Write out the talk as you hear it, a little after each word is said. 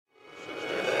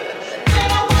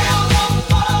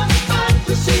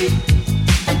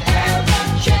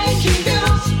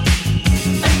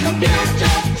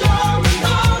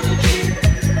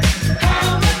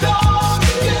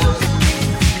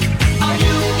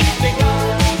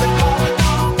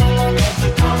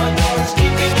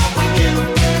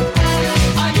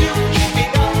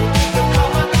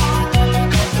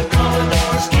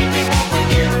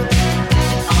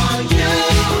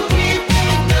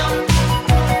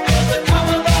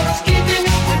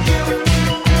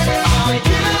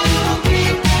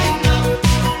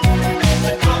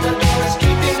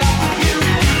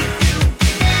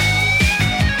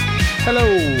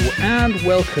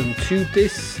welcome to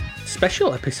this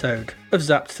special episode of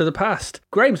Zapped to the Past.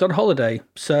 Graham's on holiday,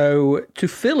 so to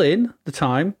fill in the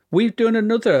time, we've done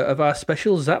another of our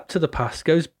special Zapped to the Past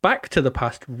Goes Back to the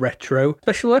Past retro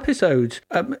special episodes.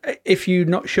 If you're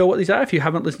not sure what these are, if you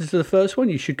haven't listened to the first one,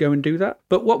 you should go and do that.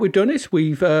 But what we've done is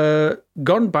we've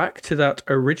gone back to that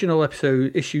original of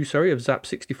Zap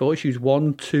 64, issues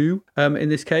 1, 2, in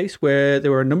this case, where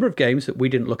there were a number of games that we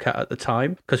didn't look at the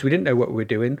time because we didn't know what we were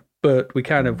doing. But we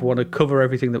kind of want to cover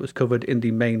everything that was covered in the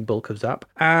main bulk of Zap.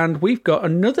 And we've got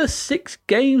another 6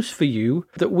 games for you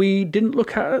that we didn't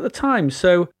look at the time.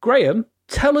 So, Graham,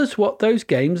 tell us what those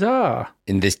games are.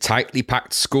 In this tightly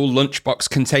packed school lunchbox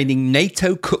containing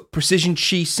NATO cut precision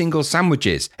cheese single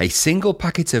sandwiches, a single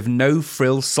packet of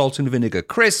no-frill salt and vinegar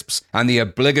crisps, and the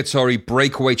obligatory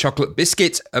breakaway chocolate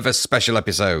biscuit of a special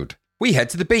episode. We head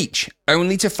to the beach,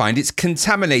 only to find it's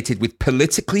contaminated with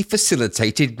politically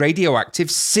facilitated radioactive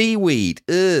seaweed.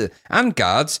 And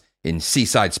guards. In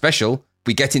Seaside Special,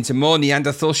 we get into more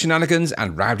Neanderthal shenanigans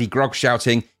and rowdy grog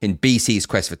shouting in BC's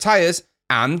Quest for Tyres,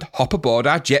 and hop aboard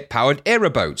our jet-powered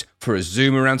aeroboat for a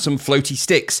zoom around some floaty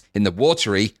sticks in the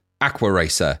watery Aqua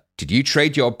Racer. Did you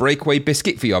trade your breakaway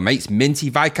biscuit for your mate's minty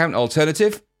Viscount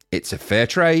alternative? It's a fair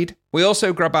trade. We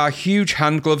also grab our huge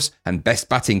hand gloves and best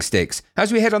batting sticks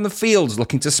as we head on the fields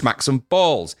looking to smack some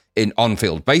balls. In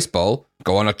on-field baseball,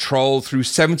 go on a troll through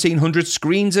 1,700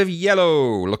 screens of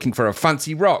yellow looking for a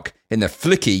fancy rock in the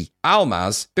flicky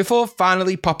Almaz before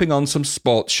finally popping on some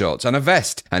sports shorts and a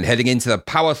vest and heading into the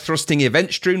power-thrusting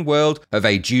event-strewn world of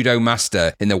a judo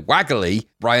master in the waggly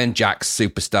Brian Jack's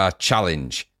Superstar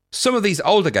Challenge. Some of these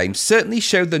older games certainly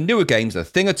showed the newer games a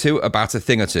thing or two about a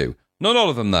thing or two. Not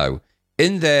all of them, though.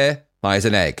 In there lies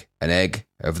an egg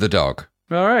of the dog.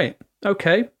 All right.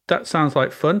 Okay. That sounds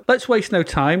like fun. Let's waste no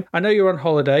time. I know you're on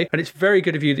holiday, and it's very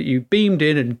good of you that you beamed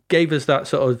in and gave us that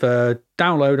sort of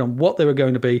download on what they were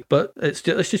going to be. But let's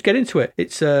just get into it.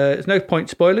 There's no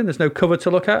point spoiling. There's no cover to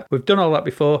look at. We've done all that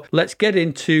before. Let's get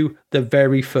into the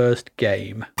very first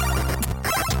game.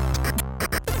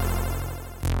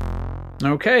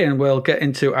 Okay, and we'll get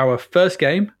into our first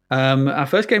game. Our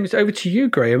first game is over to you,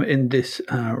 Graham, in this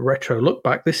retro look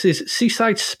back. This is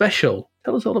Seaside Special.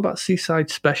 Tell us all about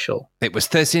Seaside Special. It was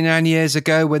 39 years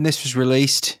ago when this was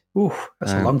released. Ooh,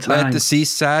 that's a long time. Let the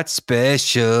Seaside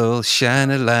Special shine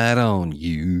a light on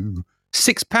you.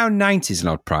 £6.90 is an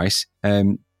odd price.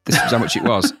 This was how much it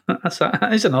was. That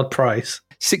is an odd price.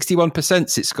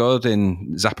 61% it scored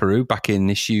in Zapparoo back in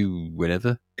issue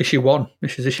whatever. Issue 1.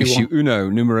 This is issue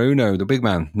 1. Numero uno, the big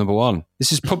man, number 1.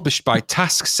 This is published by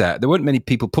Task Set. There weren't many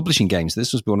people publishing games.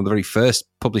 This was one of the very first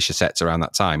publisher sets around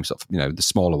that time, sort of, the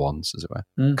smaller ones, as it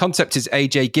were. Concept is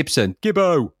AJ Gibson.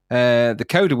 Gibbo. The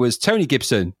coder was Tony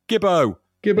Gibson. Gibbo.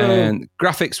 And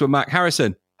graphics were Mac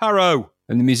Harrison. Harrow.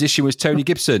 And the musician was Tony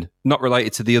Gibson, not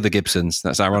related to the other Gibsons.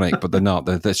 That's ironic, but they're not.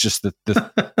 That's just they're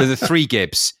the 3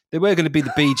 Gibbs. They were going to be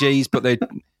the Bee Gees, but they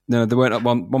weren't.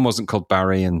 One wasn't called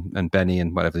Barry and Benny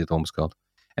and whatever the other one was called.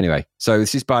 Anyway, so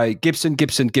this is by Gibson,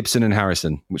 and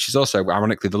Harrison, which is also,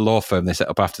 ironically, the law firm they set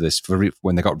up after this for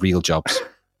when they got real jobs.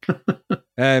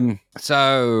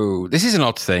 So this is an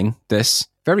odd thing. This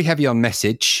very heavy on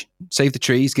message. Save the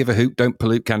trees, give a hoot, don't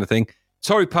pollute, kind of thing.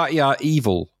 Tory Party are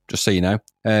evil. Just so you know.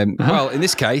 Well, in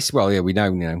this case, we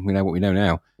know what we know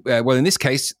now. In this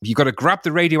case, you've got to grab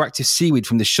the radioactive seaweed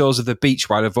from the shores of the beach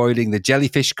while avoiding the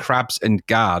jellyfish, crabs, and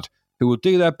guard, who will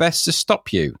do their best to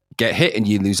stop you. Get hit and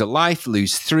you lose a life,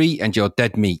 lose 3, and you're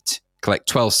dead meat. Collect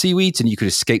 12 seaweeds and you could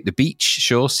escape the beach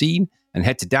shore scene and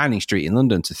head to Downing Street in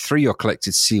London to throw your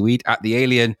collected seaweed at the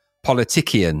alien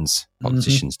politicians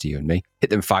to you and me.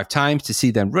 Hit them 5 times to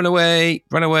see them run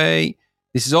away.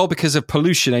 This is all because of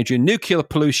pollution, Adrian. Nuclear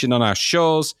pollution on our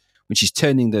shores, which is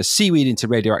turning the seaweed into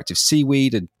radioactive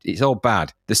seaweed, and it's all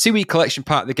bad. The seaweed collection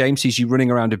part of the game sees you running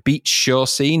around a beach shore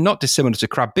scene, not dissimilar to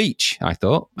Crab Beach, I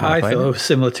thought. I thought it was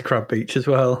similar to Crab Beach as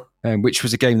well. Which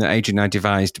was a game that Adrian and I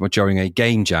devised during a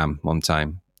game jam one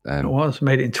time. It was,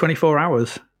 made it in 24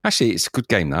 hours. Actually, it's a good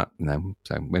game, that.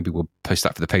 So maybe we'll post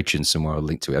that for the patrons somewhere, or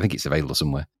link to it. I think it's available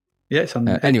somewhere. Yeah, it's on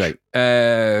anyway,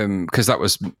 because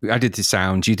I did the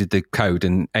sound, you did the code,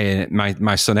 and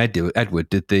my son Edward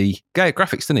did the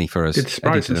graphics, didn't he, for us? Did the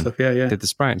sprites and stuff, yeah. Did the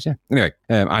sprites, yeah. Anyway,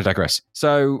 I digress.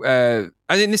 So, and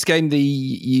in this game,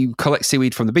 you collect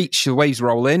seaweed from the beach, the waves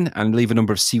roll in and leave a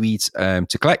number of seaweeds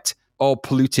to collect. All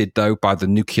polluted, though, by the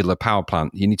nuclear power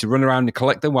plant. You need to run around and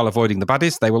collect them while avoiding the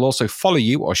baddies. They will also follow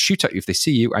you or shoot at you if they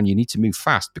see you, and you need to move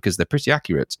fast because they're pretty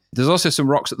accurate. There's also some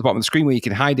rocks at the bottom of the screen where you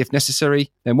can hide if necessary.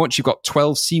 Then once you've got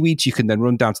 12 seaweeds, you can then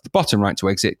run down to the bottom right to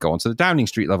exit, go onto the Downing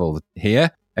Street level.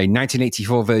 Here, a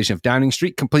 1984 version of Downing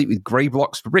Street, complete with grey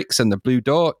blocks for bricks and the blue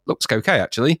door. Looks okay,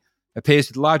 actually. appears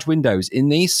with large windows. In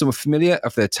these, some familiar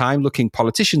of their time-looking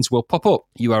politicians will pop up.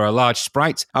 You are a large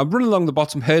sprite and run along the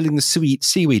bottom, hurling the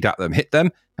seaweed at them. Hit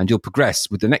them, and you'll progress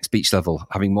with the next beach level,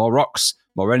 having more rocks,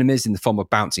 more enemies in the form of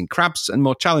bouncing crabs, and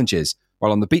more challenges.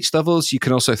 While on the beach levels, you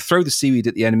can also throw the seaweed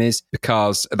at the enemies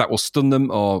because that will stun them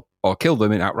or kill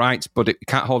them outright, but you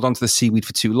can't hold on to the seaweed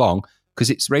for too long because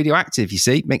it's radioactive, you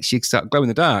see. It makes you start glow in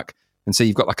the dark. And so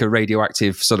you've got like a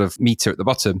radioactive sort of meter at the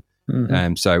bottom. Mm-hmm.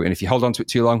 And if you hold on to it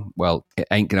too long, well, it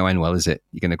ain't going to end well, is it?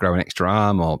 You're going to grow an extra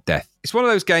arm or death. It's one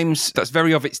of those games that's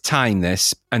very of its time,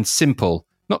 this, and simple.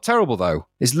 Not terrible, though.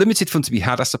 There's limited fun to be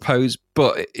had, I suppose,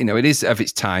 but, it is of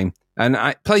its time. And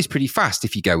it plays pretty fast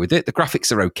if you go with it. The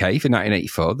graphics are okay for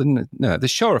 1984. The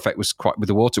shore effect was with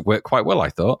the water worked quite well, I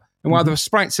thought. And while the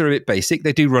sprites are a bit basic,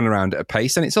 they do run around at a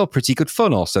pace, and it's all pretty good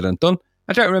fun, all said and done.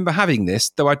 I don't remember having this,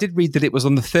 though I did read that it was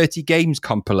on the 30 Games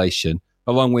compilation,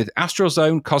 along with Astral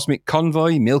Zone, Cosmic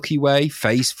Convoy, Milky Way,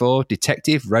 Phase 4,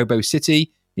 Detective, Robo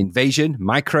City, Invasion,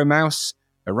 Micro Mouse,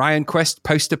 Orion Quest,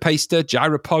 Poster Paster,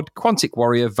 Gyropod, Quantic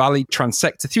Warrior, Valley,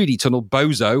 Transector, 3D Tunnel,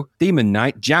 Bozo, Demon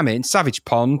Knight, Jammin', Savage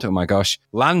Pond, oh my gosh,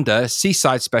 Lander,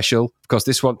 Seaside Special, of course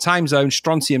this one, Time Zone,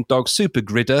 Strontium Dog, Super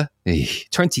Gridder,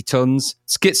 20 Tons,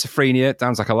 Schizophrenia,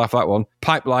 sounds like I laugh that one,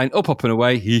 Pipeline, Up and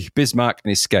Away, Bismarck,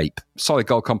 and Escape. Solid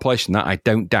gold compilation, that I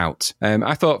don't doubt.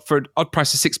 I thought for an odd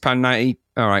price of £6.90,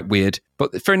 all right, weird,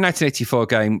 but for a 1984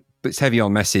 game, it's heavy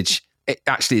on message, it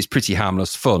actually is pretty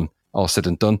harmless fun, all said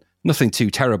and done. Nothing too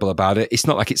terrible about it. It's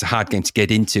not like it's a hard game to get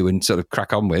into and sort of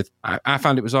crack on with. I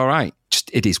found it was all right.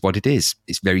 Just it is what it is.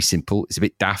 It's very simple. It's a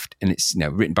bit daft, and it's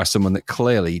written by someone that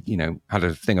clearly had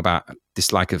a thing about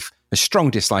a strong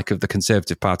dislike of the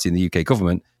Conservative Party in the UK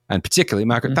government, and particularly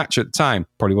Margaret Thatcher at the time.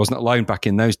 Probably wasn't alone back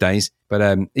in those days.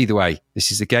 But either way,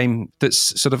 this is a game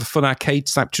that's sort of a fun arcade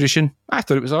type tradition. I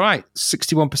thought it was all right.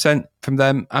 61% from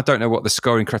them. I don't know what the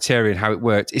scoring criteria and how it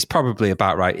worked. It's probably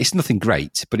about right. It's nothing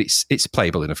great, but it's a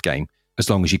playable enough game as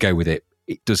long as you go with it.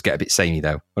 It does get a bit samey,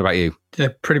 though. What about you? Yeah,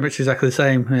 pretty much exactly the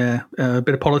same. Yeah, a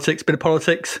bit of politics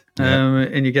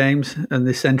in your games. And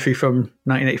this entry from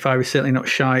 1985 is certainly not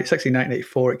shy. It's actually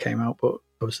 1984 it came out, but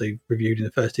obviously reviewed in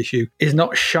the first issue, is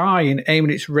not shy in aiming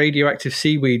its radioactive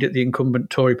seaweed at the incumbent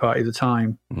Tory party at the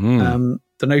time.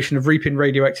 The notion of reaping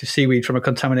radioactive seaweed from a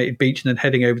contaminated beach and then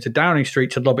heading over to Downing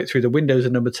Street to lob it through the windows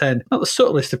of number 10. Not the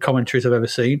subtlest of commentaries I've ever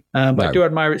seen, but no. I do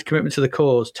admire its commitment to the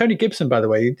cause. Tony Gibson, by the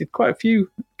way, did quite a few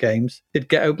games. Did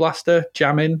Ghetto Blaster,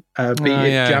 Jammin',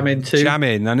 Jammin' 2.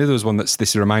 Jammin', I knew there was one that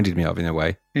this reminded me of in a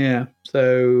way. Yeah,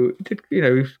 so he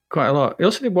did, quite a lot. He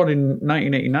also did one in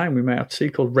 1989 we may have to see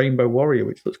called Rainbow Warrior,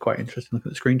 which looks quite interesting. Look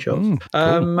at the screenshots.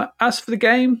 Cool. As for the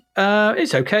game,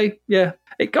 it's okay. Yeah.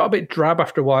 It got a bit drab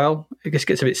after a while. It just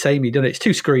gets a bit samey, doesn't it? It's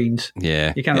two screens.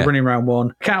 Yeah. You're kind of running around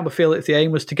one. I can't help but feel that if the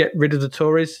aim was to get rid of the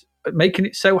Tories, making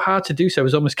it so hard to do so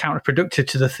was almost counterproductive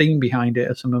to the theme behind it,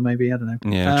 or something maybe, I don't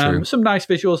know. Yeah, true. Some nice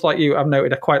visuals like I've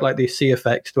noted. I quite like the sea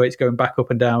effect, the way it's going back up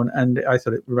and down, and I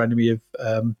thought it reminded me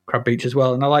of Crab Beach as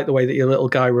well. And I like the way that your little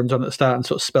guy runs on at the start and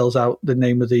sort of spells out the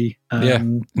name of the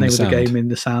the game in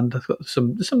the sand. I've got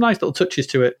some nice little touches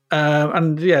to it.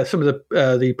 And yeah, some of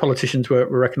the politicians were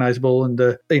recognisable, and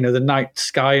the night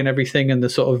sky and everything, and the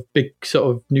sort of big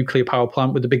sort of nuclear power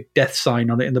plant with the big death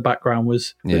sign on it in the background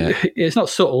was. Yeah. It's not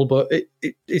subtle, but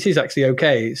it is actually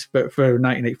okay. But for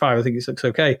 1985, I think it looks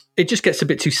okay. It just gets a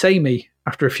bit too samey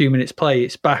after a few minutes play.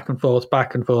 It's back and forth,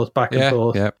 back and forth, back and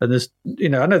forth. Yeah. And there's,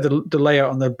 I know the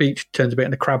layout on the beach turns a bit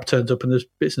and the crab turns up and there's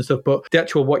bits and stuff, but the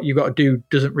actual what you got to do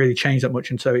doesn't really change that much.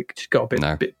 And so it just got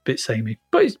a bit samey.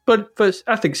 But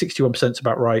I think 61% is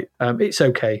about right. It's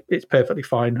okay. It's perfectly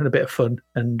fine and a bit of fun,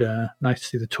 and nice to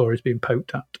see the Tories being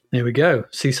poked at. There we go.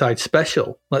 Seaside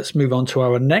Special. Let's move on to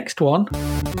our next one.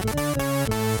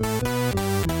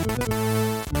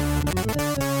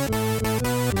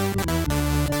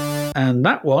 And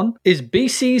that one is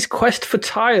BC's Quest for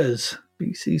Tyres.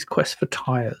 BC's Quest for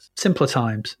Tyres. Simpler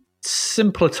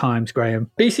times,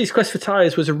 Graham. BC's Quest for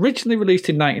Tyres was originally released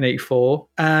in 1984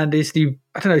 and is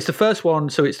it's the first one,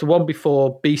 so it's the one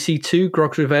before BC2,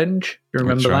 Grog's Revenge. You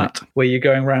remember that? Where you're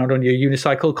going around on your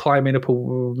unicycle, climbing up a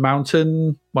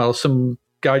mountain while some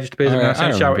guy just appears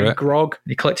and shouting grog,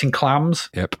 and you're collecting clams.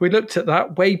 Yep. We looked at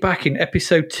that way back in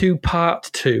episode 2, part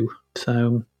 2.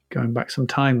 So going back some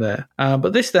time there.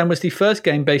 But this then was the first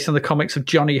game based on the comics of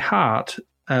Johnny Hart.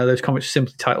 Those comics are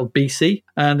simply titled BC,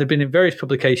 and they've been in various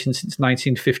publications since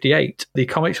 1958. The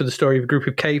comics were the story of a group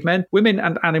of cavemen, women,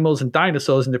 and animals and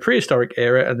dinosaurs in the prehistoric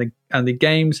era, and the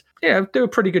games, do a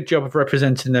pretty good job of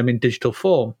representing them in digital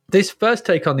form. This first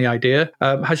take on the idea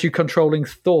has you controlling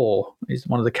Thor. He's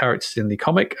one of the characters in the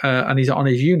comic, and he's on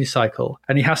his unicycle,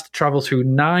 and he has to travel through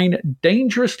 9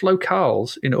 dangerous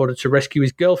locales in order to rescue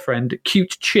his girlfriend,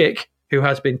 Cute Chick, who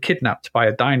has been kidnapped by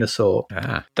a dinosaur.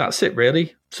 That's it,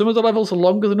 really. Some of the levels are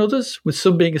longer than others, with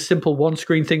some being a simple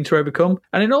one-screen thing to overcome.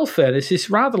 And in all fairness, it's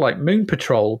rather like Moon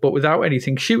Patrol, but without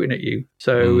anything shooting at you.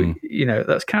 So,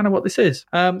 that's kind of what this is.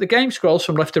 The game scrolls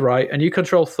from left to right, and you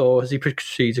control Thor as he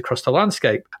proceeds across the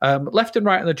landscape. Left and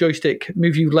right on the joystick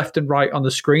move you left and right on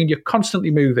the screen. You're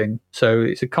constantly moving, so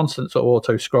it's a constant sort of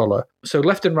auto-scroller. So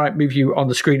left and right move you on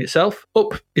the screen itself.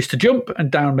 Up is to jump,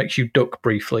 and down makes you duck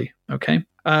briefly. Okay.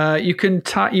 You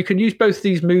can use both of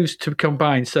these moves to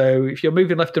combine. So if you're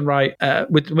moving left and right,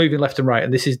 with moving left and right,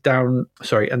 and this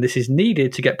is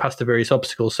needed to get past the various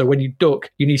obstacles. So when you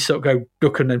duck, you need to sort of go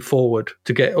duck and then forward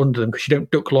to get under them, because you don't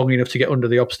duck long enough to get under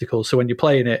the obstacles. So when you're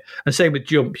playing it, and same with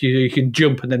jump, you can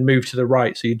jump and then move to the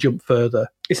right, so you jump further.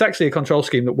 It's actually a control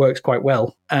scheme that works quite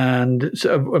well, and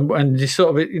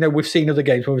we've seen other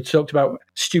games where we've talked about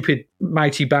stupid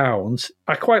mighty bounds.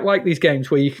 I quite like these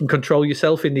games where you can control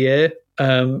yourself in the air.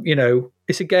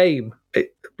 It's a game.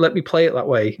 Let me play it that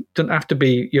way. It doesn't have to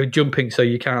be you're jumping so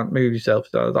you can't move yourself.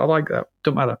 So I like that.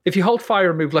 Don't matter. If you hold fire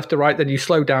and move left to right, then you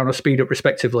slow down or speed up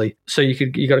respectively. So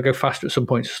you got to go faster at some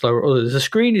points or slower at others. The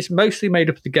screen is mostly made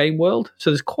up of the game world, so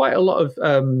there's quite a lot of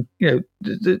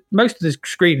most of the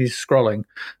screen is scrolling,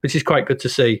 which is quite good to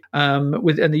see. And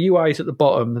the UI is at the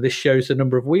bottom. This shows the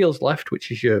number of wheels left,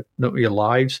 which is your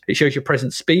lives. It shows your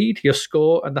present speed, your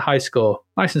score, and the high score.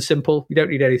 Nice and simple. You don't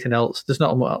need anything else. There's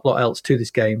not a lot else to this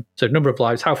game. So number of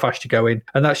lives, how fast you're going,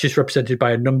 and that's just represented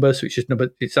by a number. So it's just number.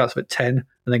 It starts at 10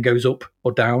 and then goes up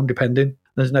or down depending.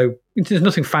 There's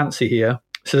nothing fancy here.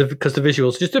 So because the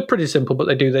visuals just are pretty simple, but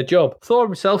they do their job. Thor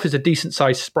himself is a decent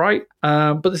sized sprite,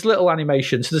 but there's little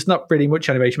animation, so there's not really much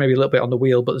animation, maybe a little bit on the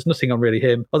wheel, but there's nothing on really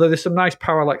him. Although there's some nice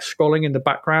parallax scrolling in the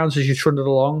backgrounds as you trundle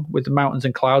along, with the mountains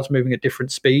and clouds moving at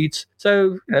different speeds.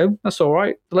 So, that's all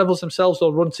right. The levels themselves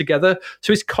all run together,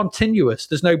 so it's continuous.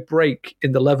 There's no break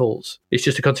in the levels. It's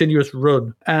just a continuous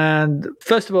run. And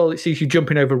first of all, it sees you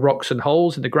jumping over rocks and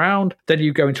holes in the ground. Then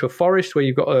you go into a forest where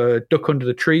you've got to duck under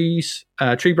the trees,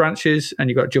 tree branches, and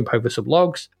you've got to jump over some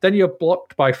logs. Then you're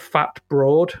blocked by Fat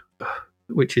Broad,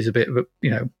 which is a bit of a,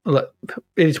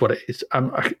 it is what it is.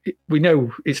 We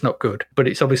know it's not good, but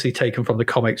it's obviously taken from the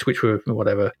comics, which were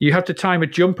whatever. You have to time a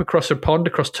jump across a pond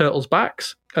across turtles'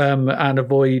 backs, and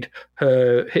avoid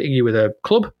her hitting you with a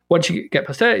club. Once you get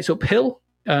past there, it's uphill.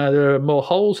 There are more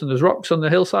holes and there's rocks on the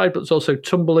hillside, but there's also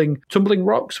tumbling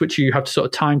rocks, which you have to sort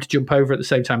of time to jump over at the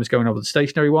same time as going over the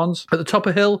stationary ones. At the top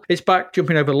of the hill, it's back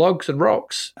jumping over logs and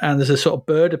rocks, and there's a sort of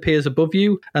bird appears above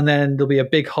you, and then there'll be a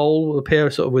big hole will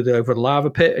appear sort of over a lava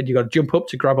pit, and you've got to jump up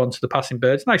to grab onto the passing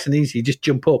bird. It's nice and easy. You just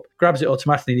jump up, grabs it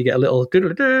automatically, and you get a little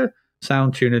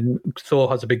sound tune, and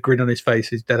Thor has a big grin on his face.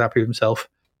 He's dead happy with himself.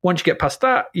 Once you get past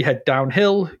that, you head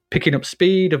downhill, picking up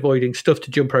speed, avoiding stuff to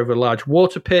jump over a large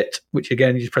water pit, which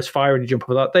again, you just press fire and you jump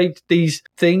over that. These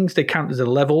things, they count as a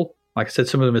level. Like I said,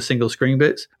 some of them are single screen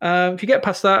bits. If you get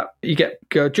past that, you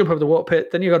jump over the water pit,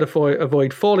 then you've got to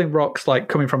avoid falling rocks, like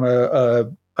coming from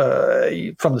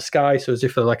from the sky, so as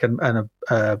if like a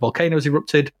volcano has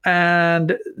erupted.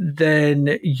 And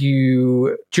then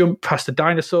you jump past a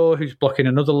dinosaur who's blocking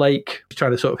another lake,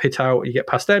 trying to sort of hit out. You get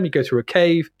past them, you go through a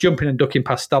cave, jumping and ducking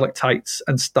past stalactites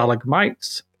and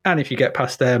stalagmites. And if you get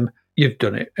past them, you've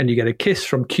done it. And you get a kiss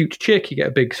from Cute Chick. You get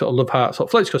a big sort of love heart sort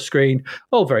of floats across the screen.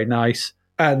 All very nice.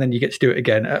 And then you get to do it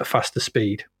again at a faster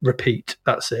speed. Repeat.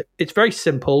 That's it. It's very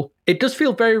simple. It does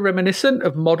feel very reminiscent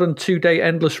of modern 2-day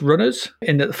endless runners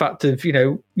in the fact of,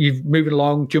 you're moving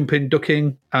along, jumping,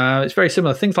 ducking. It's very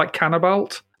similar. Things like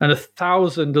Cannibalt and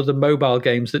 1,000 other mobile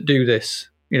games that do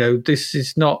this. This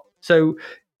is not... So...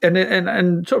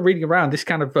 And sort of reading around, this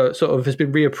kind of sort of has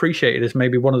been reappreciated as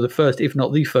maybe one of the first, if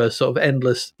not the first, sort of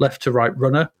endless left to right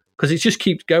runner, because it just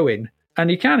keeps going.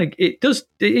 And it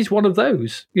is one of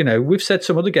those. We've said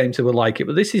some other games that were like it,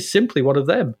 but this is simply one of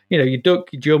them. You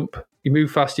duck, you jump, you move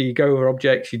faster, you go over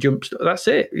objects, you jump. That's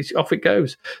it. Off it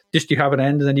goes. Just you have an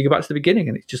end, and then you go back to the beginning,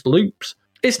 and it just loops.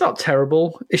 It's not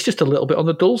terrible. It's just a little bit on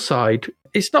the dull side.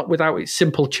 It's not without its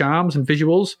simple charms and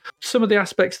visuals. Some of the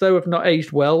aspects, though, have not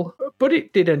aged well, but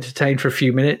it did entertain for a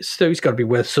few minutes, so it's got to be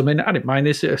worth something. I didn't mind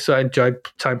this, so I enjoyed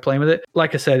time playing with it.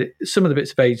 Like I said, some of the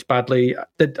bits have aged badly.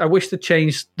 I wish they'd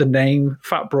changed the name.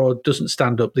 Fat Broad doesn't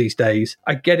stand up these days.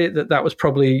 I get it that was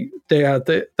probably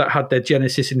that had their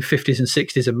genesis in 50s and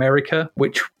 60s America,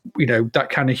 which, that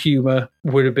kind of humor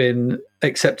would have been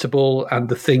acceptable and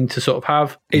the thing to sort of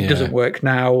have. It doesn't work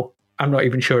now. I'm not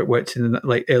even sure it worked in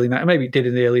the early 90s. Maybe it did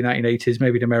in the early 1980s.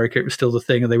 Maybe in America it was still the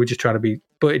thing and they were just trying to be,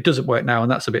 but it doesn't work now.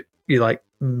 And that's a bit, it's a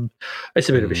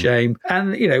bit of a shame.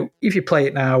 And, if you play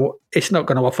it now, it's not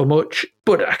going to offer much,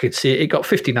 but I could see it. It got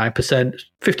 59%,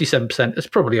 57%. That's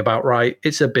probably about right.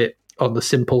 It's a bit on the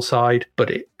simple side,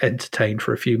 but it entertained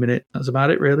for a few minutes. That's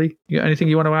about it, really. You got anything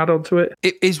you want to add on to it?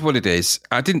 It is what it is.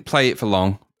 I didn't play it for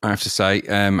long, I have to say.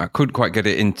 I couldn't quite get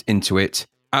it into it.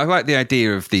 I like the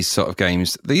idea of these sort of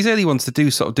games. These early ones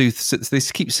they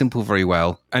keep simple very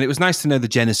well. And it was nice to know the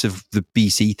genesis of the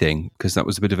BC thing, because that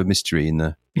was a bit of a mystery in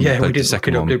the we did the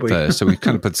second one did we? First. So we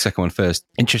kind of put the second one first.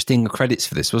 Interesting credits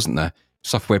for this, wasn't there?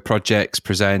 Software Projects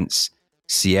presents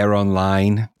Sierra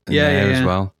Online as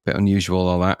well. Bit unusual,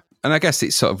 all that. And I guess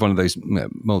it's sort of one of those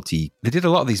they did a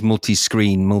lot of these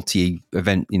multi-screen,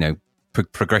 multi-event,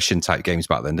 progression type games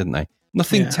back then, didn't they?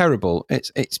 Nothing terrible.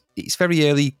 It's very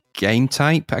early game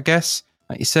type, I guess.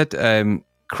 Like you said,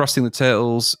 crossing the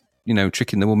turtles,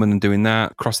 tricking the woman and doing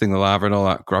that, crossing the lava and all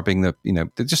that, grabbing the,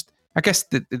 they're just, I guess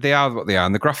they are what they are.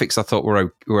 And the graphics I thought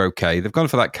were okay. They've gone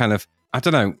for that kind of, I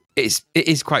don't know, it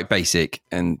is quite basic.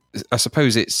 And I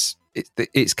suppose it's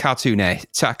cartoonish.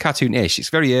 It's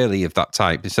very early of that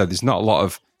type. So there's not a lot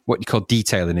of what you call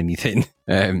detail in anything.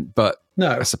 But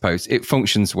no, I suppose it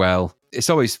functions well. It's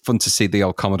always fun to see the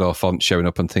old Commodore font showing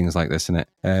up and things like this, isn't it?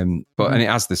 And it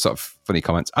has this sort of funny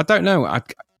comments. I don't know.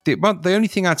 The only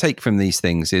thing I take from these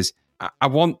things is I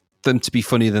want them to be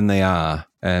funnier than they are.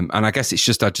 And I guess it's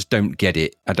just I just don't get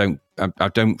it. I don't.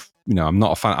 I'm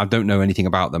not a fan. I don't know anything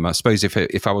about them. I suppose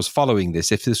if I was following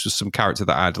this, if this was some character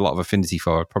that I had a lot of affinity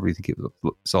for, I'd probably think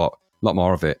it's a lot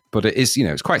more of it. But it is,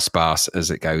 it's quite sparse as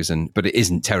it goes, but it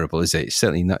isn't terrible, is it? It's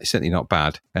certainly not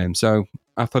bad. So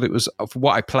I thought it was, for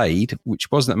what I played,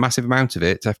 which wasn't a massive amount of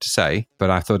it, I have to say,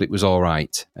 but I thought it was all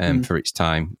right for its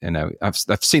time.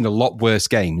 I've seen a lot worse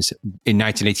games in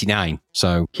 1989.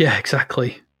 So yeah,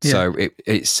 exactly. Yeah. So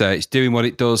it's doing what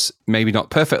it does, maybe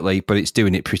not perfectly, but it's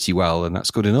doing it pretty well, and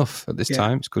that's good enough at this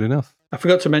time. It's good enough. I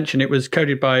forgot to mention it was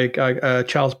coded by a guy,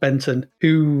 Charles Benton,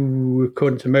 who,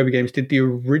 according to Moby Games, did the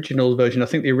original version. I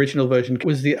think the original version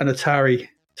was an Atari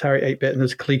 8-bit, and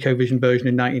there's a ColecoVision version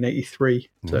in 1983.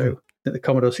 So I think the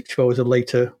Commodore 64 was a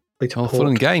later all port. fun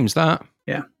and games, that.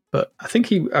 Yeah, but I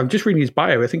think I'm just reading his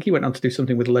bio. I think he went on to do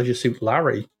something with Leisure Suit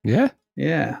Larry. Yeah,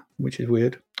 which is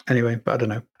weird. Anyway, but I don't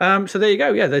know. So there you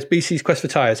go. Yeah, there's BC's Quest for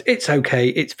Tires. It's okay.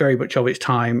 It's very much of its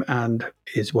time and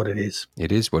is what it is.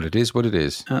 It is what it is, what it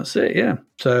is. That's it, yeah.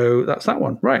 So that's that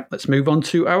one. Right, let's move on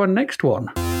to our next one.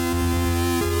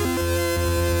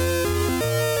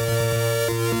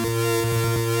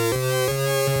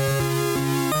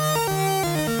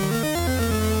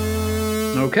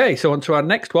 Okay, so on to our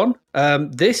next one.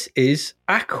 This is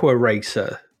Aqua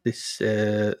Racer. This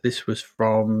was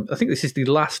from, I think this is the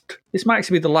last, this might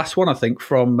actually be the last one, I think,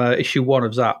 from issue 1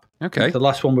 of Zap. Okay. The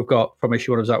last one we've got from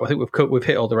issue 1 of Zap. I think we've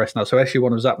hit all the rest now. So issue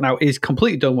 1 of Zap now is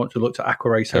completely done once we looked at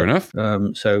Aqua Racer. Fair enough.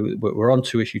 So we're on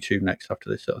to issue 2 next after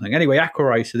this sort of thing. Anyway, Aqua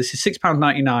Racer, this is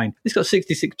 £6.99. This got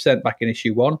 66% back in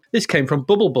issue 1. This came from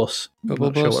Bubble Bus. I'm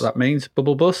not sure what that means.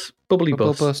 Bubble Bus? Bubbly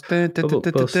Bus. Bubble Bus. Bubble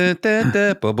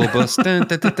Bus.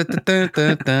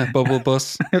 Bubble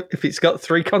Bus. If it's got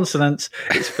 3 consonants,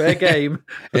 it's fair game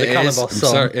for the Calabos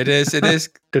song. Sorry, it is.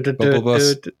 Bubble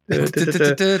Bus.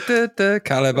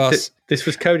 Calabos. This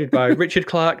was coded by Richard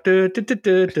Clark.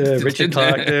 Richard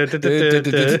Clark.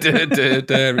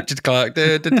 Richard Clark.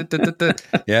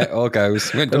 Yeah, all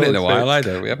goes. We haven't done it in a while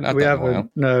either. We haven't had that in a while.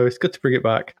 No, it's good to bring it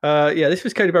back. This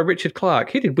was coded by Richard Clark.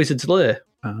 He did Wizard's Lair.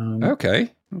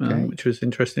 Okay. Which was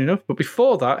interesting enough. But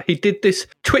before that, he did this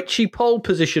twitchy pole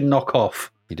position knockoff.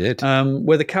 He did.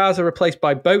 Where the cars are replaced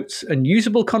by boats and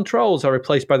usable controls are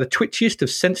replaced by the twitchiest of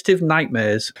sensitive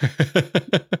nightmares.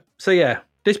 So yeah,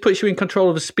 this puts you in control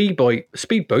of a speedboat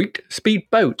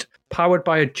powered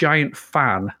by a giant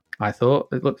fan. I thought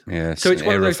it looked. Yeah, so it's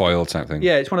one of those aerofoil type thing.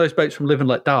 Yeah, it's one of those boats from Live and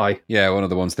Let Die. Yeah, one of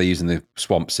the ones they use in the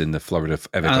swamps in the Florida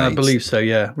Everglades. I believe so.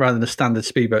 Yeah, rather than a standard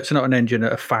speedboat, so not an engine,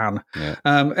 a fan. Yeah.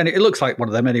 And it looks like one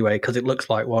of them anyway because it looks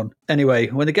like one. Anyway,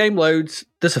 when the game loads,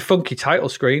 there's a funky title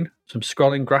screen, some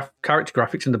scrolling character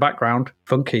graphics in the background,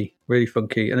 funky, really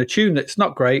funky, and a tune that's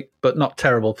not great but not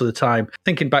terrible for the time.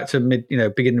 Thinking back to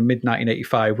beginning of mid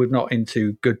 1985, we're not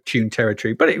into good tune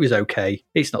territory, but it was okay.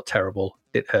 It's not terrible.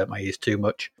 didn't hurt my ears too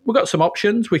much. We've got some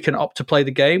options. We can opt to play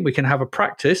the game. We can have a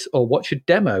practice or watch a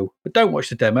demo. But don't watch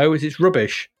the demo, as it's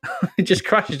rubbish. It just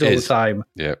crashes all the time.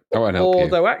 Yeah, that won't help you.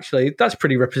 Although, actually, that's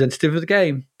pretty representative of the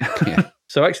game. Yeah.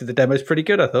 So actually, the demo is pretty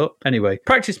good, I thought. Anyway,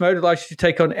 practice mode allows you to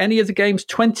take on any of the game's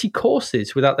 20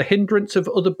 courses without the hindrance of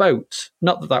other boats.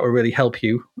 Not that that will really help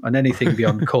you on anything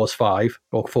beyond course 5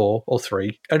 or 4 or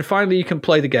 3. And finally, you can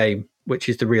play the game, which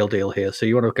is the real deal here. So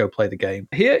you want to go play the game.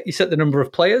 Here, you set the number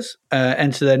of players,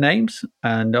 enter their names,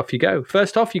 and off you go.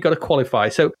 First off, you've got to qualify.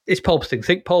 So it's pole position.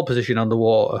 Think pole position on the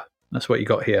water. That's what you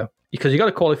got here. Because you've got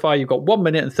to qualify, you've got 1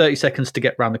 minute and 30 seconds to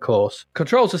get around the course.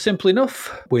 Controls are simple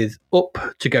enough, with up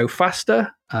to go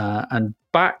faster and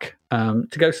back to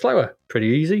go slower. Pretty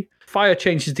easy. Fire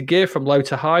changes the gear from low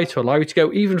to high to allow you to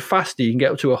go even faster. You can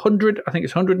get up to 100, I think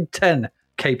it's 110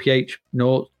 kph,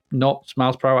 knots,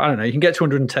 miles per hour. I don't know. You can get to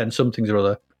 110 somethings or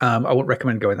other. I wouldn't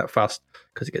recommend going that fast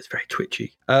because it gets very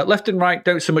twitchy. Left and right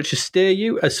don't so much as steer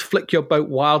you as flick your boat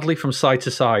wildly from side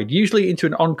to side, usually into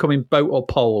an oncoming boat or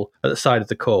pole at the side of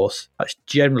the course. That's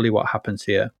generally what happens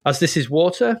here. As this is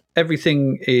water,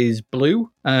 everything is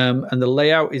blue, and the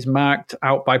layout is marked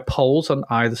out by poles on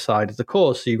either side of the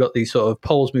course. So you've got these sort of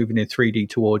poles moving in 3D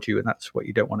towards you, and that's what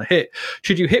you don't want to hit.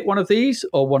 Should you hit one of these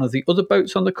or one of the other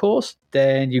boats on the course,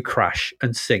 then you crash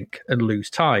and sink and lose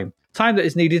time. Time that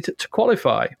is needed to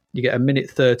qualify. You get 1 minute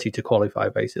 30 to qualify,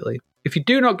 basically. If you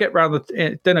do not get round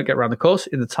the course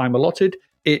in the time allotted,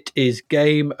 it is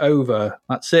game over.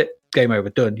 That's it. Game over.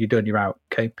 Done. You're done. You're out.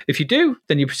 Okay. If you do,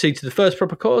 then you proceed to the first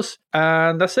proper course,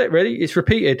 and that's it. Really, it's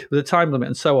repeated with a time limit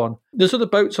and so on. There's other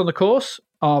boats on the course,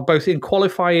 are both in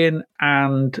qualifying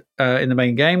and in the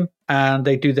main game, and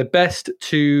they do their best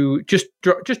to just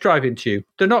drive into you.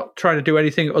 They're not trying to do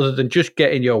anything other than just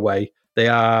get in your way. They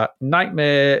are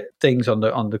nightmare things on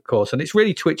the course, and it's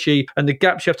really twitchy, and the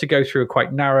gaps you have to go through are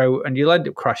quite narrow, and you'll end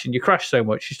up crashing. You crash so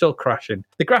much, you're still crashing.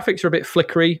 The graphics are a bit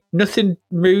flickery. Nothing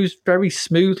moves very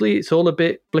smoothly. It's all a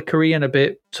bit flickery and a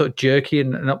bit sort of jerky,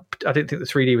 and I didn't think the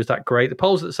 3D was that great. The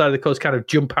poles at the side of the course kind of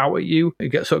jump out at you. You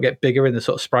get bigger in the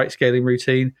sort of sprite scaling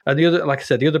routine. And the other, like I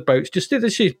said, the other boats, they're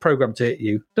just programmed to hit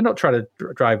you. They're not trying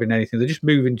to drive in anything. They're just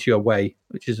moving to your way,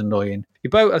 which is annoying. Your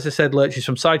boat, as I said, lurches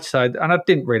from side to side, and I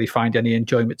didn't really find any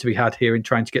enjoyment to be had here in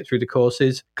trying to get through the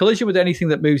courses. Collision with anything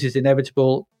that moves is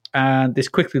inevitable, and this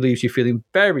quickly leaves you feeling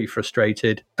very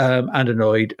frustrated and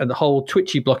annoyed, and the whole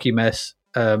twitchy, blocky mess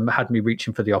had me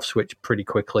reaching for the off switch pretty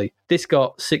quickly. This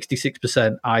got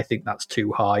 66%. I think that's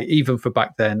too high, even for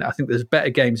back then. I think there's better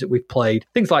games that we've played.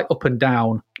 Things like Up and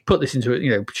Down, put this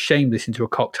into shame this into a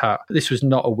cocked hat. This was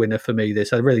not a winner for me,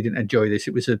 I really didn't enjoy this.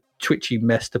 It was a twitchy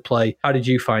mess to play. How did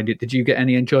you find it? Did you get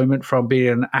any enjoyment from being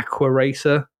an aqua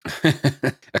racer?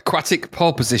 Aquatic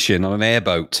pole position on an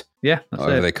airboat. Yeah, that's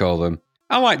whatever they call them.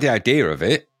 I like the idea of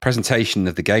it. Presentation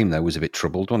of the game, though, was a bit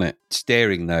troubled, wasn't it?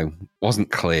 Steering, though, wasn't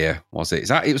clear, was it?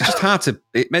 It was just hard to...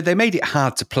 They made it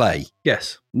hard to play.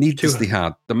 Yes. Needlessly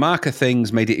hard. The marker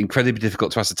things made it incredibly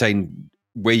difficult to ascertain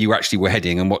where you actually were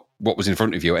heading and what was in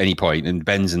front of you at any point, and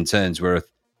bends and turns were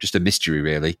just a mystery,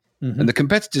 really. Mm-hmm. And the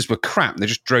competitors were crap. They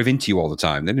just drove into you all the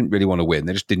time. They didn't really want to win.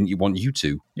 They just didn't want you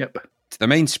to. Yep. The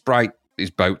main sprite is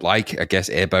boat-like, I guess,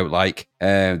 airboat-like.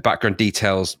 Background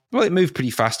details, well, it moved pretty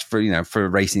fast for a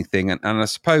racing thing. And I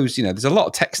suppose, there's a lot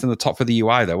of text on the top of the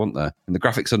UI, though, wasn't there? And the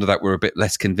graphics under that were a bit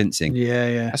less convincing.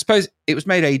 Yeah. I suppose it was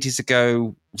made ages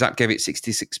ago. Zapped gave it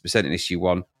 66% in issue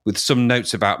 1, with some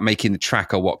notes about making the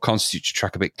track or what constitutes a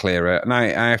track a bit clearer. And I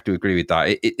have to agree with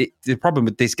that. The problem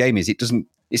with this game is it's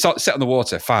set on the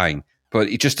water, fine. But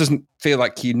it just doesn't feel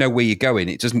like you know where you're going.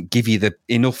 It doesn't give you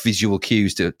enough visual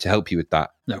cues to help you with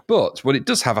that. No. But what it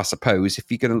does have, I suppose,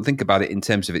 if you're going to think about it in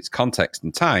terms of its context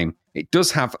and time, it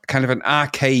does have kind of an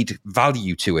arcade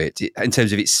value to it in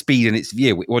terms of its speed and its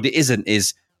view. What it isn't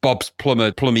is Bob's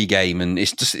plummy game, and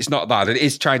it's not that. It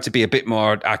is trying to be a bit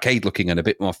more arcade looking and a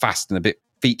bit more fast and a bit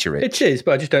feature rich. It is,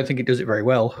 but I just don't think it does it very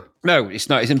well. No, it's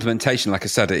not. Its implementation, like I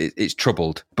said, it's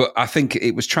troubled. But I think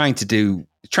it was trying to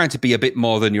be a bit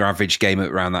more than your average game at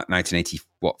around that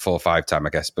 1984 or 5 time, I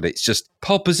guess. But it's just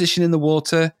pole position in the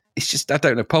water. It's just, I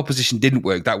don't know, pole position didn't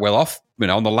work that well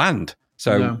on the land.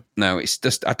 So no, it's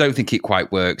just, I don't think it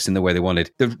quite works in the way they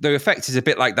wanted. The effect is a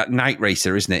bit like that Night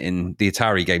Racer, isn't it, in the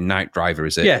Atari game Night Driver,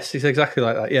 is it? Yes, it's exactly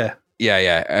like that, yeah.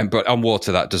 Yeah. But on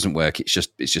water that doesn't work. It's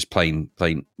just plain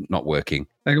not working.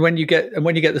 And when you get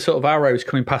the sort of arrows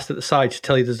coming past at the side to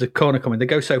tell you there's a corner coming, they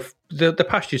go they're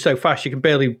past you so fast you can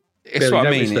barely It's what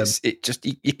I mean. Them. It just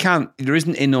you can't. There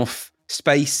isn't enough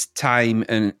space, time,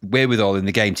 and wherewithal in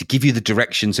the game to give you the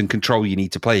directions and control you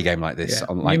need to play a game like this. So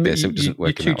it doesn't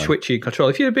work. You're too twitchy in control.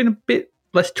 If you'd have been a bit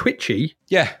less twitchy,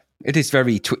 yeah. It is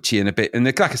very twitchy and a bit, and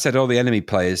like I said, all the enemy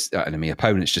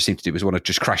opponents just seem to do is want to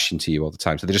just crash into you all the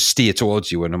time. So they just steer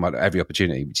towards you and every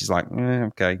opportunity, which is like,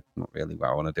 okay, not really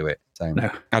where I want to do it. So no.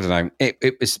 I don't know.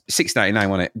 It was $6.99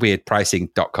 on it,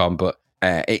 weirdpricing.com, but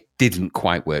it didn't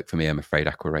quite work for me, I'm afraid,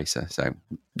 Aqua Racer. So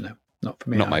no. Not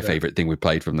for me. Not my favourite thing we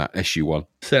played from that issue 1.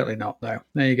 Certainly not, though.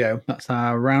 There you go. That's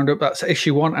our roundup. That's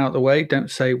issue 1 out of the way.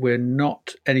 Don't say we're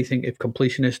not anything if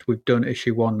completionist. We've done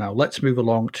issue 1 now. Let's move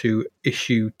along to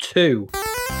issue 2.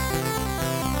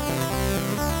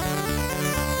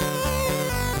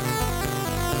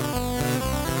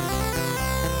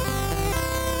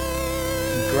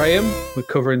 Graham, we're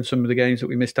covering some of the games that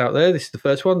we missed out there. This is the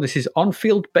first one. This is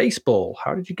On-Field Baseball.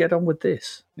 How did you get on with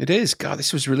this? It is. God,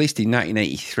 this was released in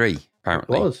 1983,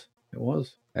 apparently. It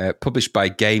was. Published by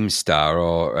GameStar,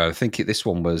 or I think this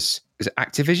one was it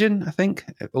Activision, I think,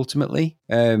 ultimately.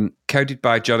 Coded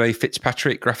by John A.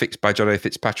 Fitzpatrick, graphics by John A.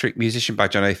 Fitzpatrick, musician by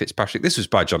John A. Fitzpatrick. This was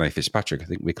by John A. Fitzpatrick. I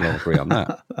think we can all agree on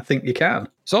that. I think you can.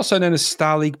 It's also known as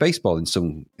Star League Baseball in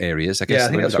some areas. I guess I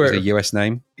think that was a US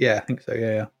name. Yeah, I think so,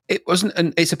 yeah. It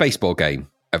wasn't, it's a baseball game,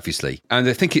 obviously. And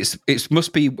I think it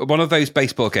must be one of those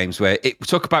baseball games where it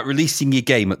talk about releasing your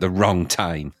game at the wrong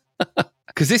time.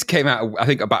 Because this came out, I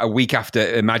think, about a week after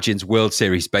Imagine's World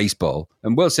Series Baseball,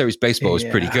 and World Series Baseball was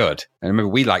pretty good. And I remember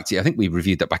we liked it. I think we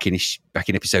reviewed that back in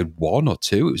episode 1 or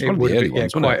 2. It was one of the early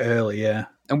ones, quite early, yeah.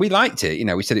 And we liked it.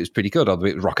 We said it was pretty good, although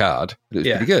it was rock hard, but it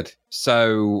was pretty good.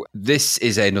 So this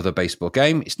is another baseball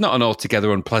game. It's not an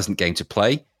altogether unpleasant game to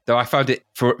play, though I found it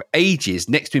for ages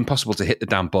next to impossible to hit the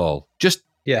damn ball.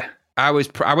 I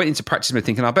went into practice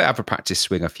thinking, I bet I have a practice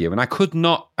swing off you, and I could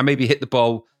not. I maybe hit the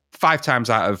ball 5 times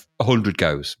out of 100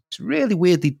 goes. It's really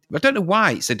weirdly, I don't know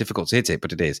why it's so difficult to hit it,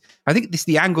 but it is. I think it's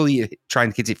the angle you're trying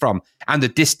to hit it from and the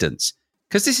distance.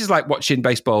 Because this is like watching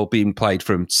baseball being played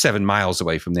from 7 miles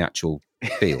away from the actual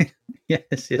field. yes,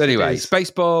 but anyway, it's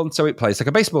baseball, so it plays like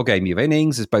a baseball game. You have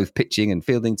innings, there's both pitching and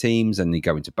fielding teams, and you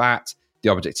go into bat. The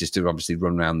object is to obviously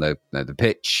run around the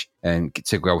pitch and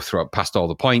to go through past all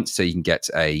the points, so you can get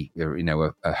a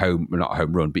home, not a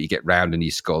home run, but you get round and you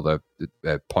score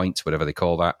the points, whatever they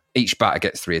call that. Each batter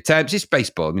gets 3 attempts. It's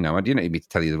baseball, I don't need me to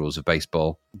tell you the rules of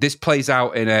baseball. This plays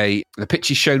out in the pitch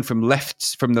is shown from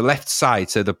the left side,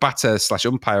 so the batter /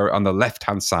 umpire on the left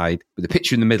hand side with the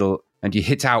pitcher in the middle, and you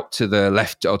hit out to the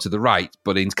left or to the right,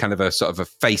 but in kind of a sort of a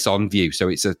face-on view. So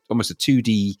it's almost a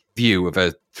 2D view of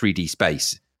a 3D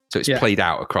space. So it's played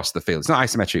out across the field. It's not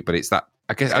isometric, but it's that.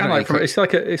 I guess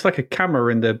it's like a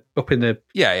camera up in the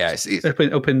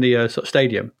sort of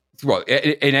stadium. Well,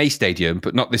 in a stadium,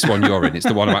 but not this one you're in. It's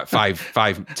the one about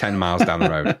 10 miles down the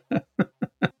road.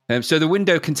 So the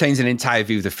window contains an entire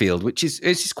view of the field, which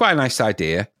is quite a nice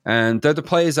idea. And though the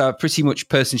players are pretty much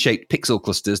person-shaped pixel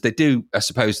clusters, they do, I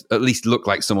suppose, at least look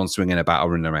like someone swinging a bat or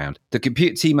running around. The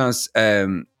computer team has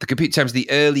the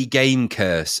early game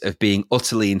curse of being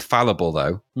utterly infallible,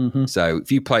 though. Mm-hmm. So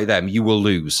if you play them, you will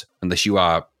lose unless you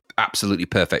are absolutely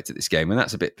perfect at this game, and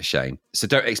that's a bit of a shame. So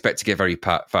don't expect to get very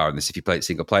far in this if you play it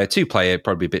single player. 2-player,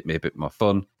 probably a bit more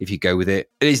fun if you go with it.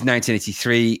 It is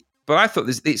 1983. But I thought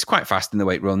it's quite fast in the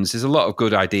way it runs. There's a lot of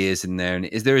good ideas in there, and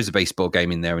there is a baseball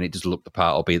game in there, and it does look the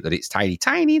part, albeit that it's tiny,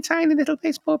 tiny, tiny little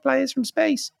baseball players from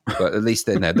space. But at least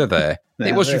they're there.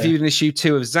 It was reviewed in issue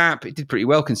 2 of Zapped. It did pretty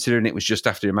well considering it was just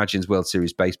after Imagine's World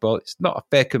Series Baseball. It's not a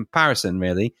fair comparison,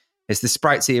 really, as the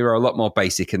sprites here are a lot more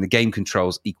basic and the game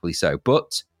controls equally so.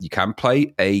 But you can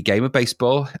play a game of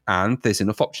baseball, and there's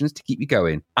enough options to keep you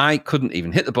going. I couldn't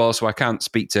even hit the ball, so I can't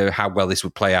speak to how well this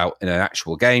would play out in an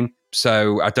actual game.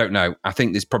 So I don't know. I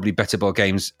think there's probably better ball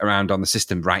games around on the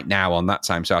system right now on that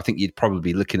time. So I think you'd probably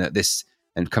be looking at this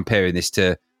and comparing this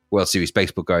to World Series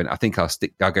Baseball going, I think I'll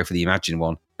go for the Imagine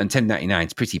one. And $10.99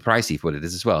 is pretty pricey for what it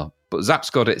is as well. But Zap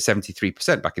scored it at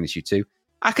 73% back in issue 2.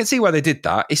 I can see why they did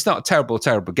that. It's not a terrible,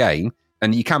 terrible game.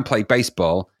 And you can play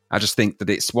baseball. I just think that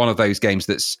it's one of those games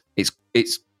that's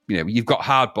you've got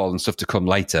hardball and stuff to come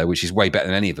later, which is way better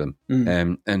than any of them.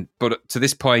 But to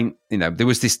this point, there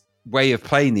was this way of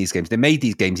playing these games. They made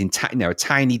these games in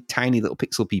tiny, tiny little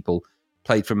pixel people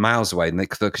played from miles away, and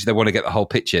because they want to get the whole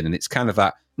pitch in. And it's kind of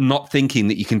that not thinking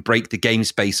that you can break the game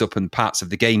space up and parts of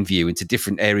the game view into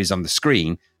different areas on the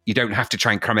screen. You don't have to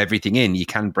try and cram everything in. You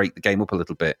can break the game up a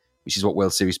little bit, which is what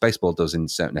World Series Baseball does in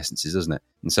certain essences, doesn't it?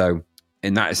 And so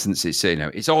in that essence,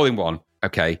 it's all in one,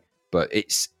 okay, but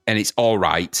it's all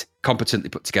right, competently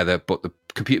put together, but the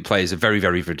computer players are very,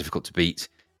 very, very difficult to beat.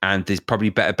 And there's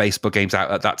probably better baseball games out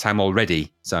at that time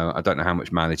already. So I don't know how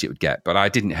much mileage it would get. But I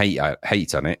didn't hate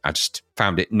on it. I just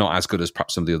found it not as good as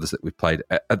perhaps some of the others that we've played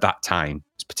at that time,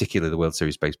 particularly the World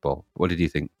Series Baseball. What did you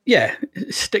think? Yeah,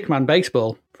 Stickman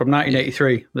Baseball from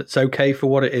 1983 that's okay for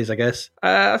what it is, I guess.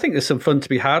 I think there's some fun to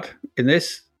be had in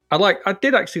this. I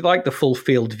did actually like the full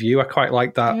field view. I quite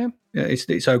like that. Yeah.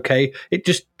 It's okay. It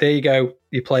just, there you go.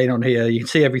 You're playing on here. You can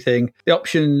see everything. The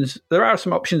options, there are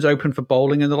some options open for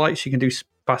bowling and the likes. You can do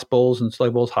fast balls and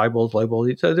slow balls, high balls, low balls.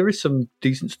 So there is some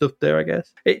decent stuff there, I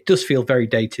guess. It does feel very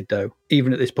dated, though,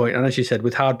 even at this point. And as you said,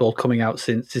 with hardball coming out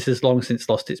since, this has long since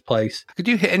lost its place. Could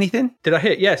you hit anything? Did I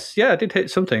hit? Yes. Yeah, I did hit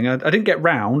something. I didn't get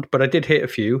round, but I did hit a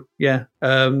few. Yeah.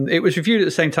 It was reviewed at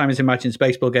the same time as Imagine's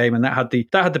baseball game, and that had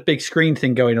the big screen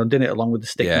thing going on, didn't it, along with the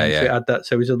stick man? So it had that.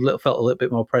 So it was felt a little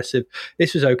bit more oppressive.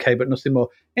 This was okay, but nothing more.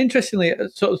 Interestingly,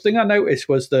 sort of thing I noticed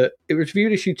was that it was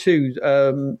reviewed issue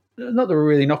 2. Not that we're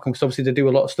really knocking, because obviously they do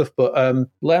a lot of stuff, but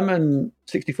Lemon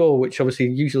 64, which obviously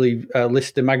usually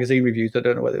lists the magazine reviews. I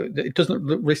don't know whether it doesn't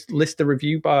list the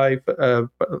review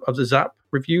of the Zap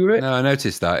review of it. No, I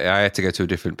noticed that. I had to go to a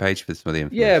different page for some of the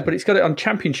information. Yeah, but it's got it on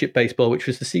Championship Baseball, which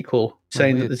was the sequel,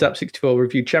 saying that the Zap 64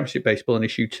 reviewed Championship Baseball in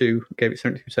issue 2, gave it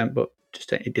 70%, but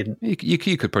just it didn't. You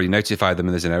could probably notify them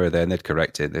when there's an error there and they'd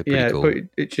correct it. They're pretty cool. But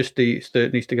it just needs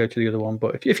to go to the other one.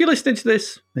 But if you're listening to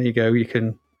this, there you go. You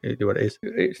can do what it is.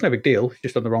 It's no big deal. It's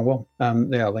just on the wrong one.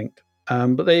 They are linked.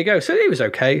 But there you go. So it was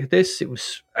okay. It's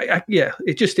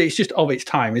just of its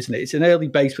time, isn't it? It's an early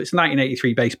baseball. It's a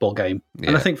 1983 baseball game,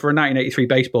 and I think for a 1983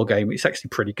 baseball game, it's actually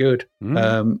pretty good.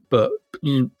 But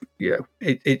it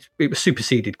was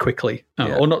superseded quickly,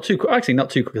 or not too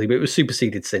quickly, but it was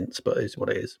superseded since. But it's what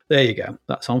it is. There you go.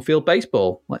 That's on-field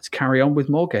baseball. Let's carry on with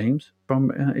more games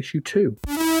from issue 2.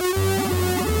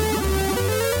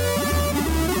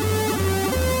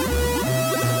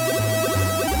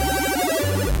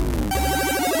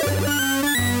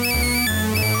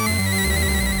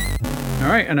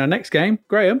 All right, and our next game,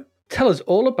 Graham, tell us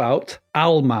all about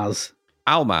Almaz.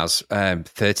 Almaz,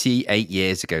 38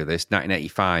 years ago,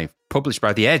 1985, published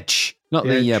by The Edge. Not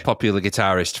the popular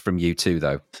guitarist from U2,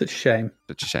 though. Such a shame.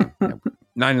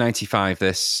 995,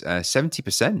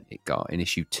 70% it got in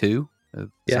issue 2.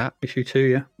 Issue 2,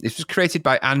 yeah. This was created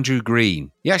by Andrew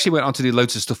Green. He actually went on to do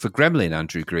loads of stuff for Gremlin,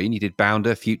 Andrew Green. He did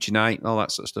Bounder, Future Night, and all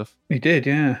that sort of stuff. He did,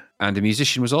 yeah. And the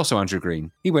musician was also Andrew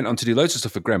Green. He went on to do loads of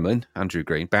stuff for Gremlin, Andrew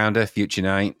Green. Bounder, Future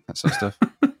Night, that sort of stuff.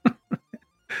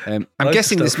 I'm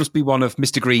guessing this must be one of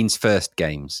Mr. Green's first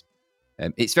games.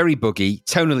 It's very buggy,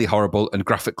 tonally horrible, and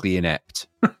graphically inept.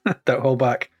 Don't hold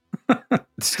back. The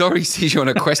story sees you on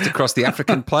a quest across the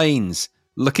African plains,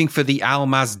 looking for the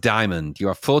Almaz diamond. You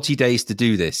have 40 days to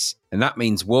do this, and that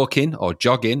means walking or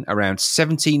jogging around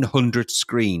 1,700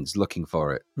 screens looking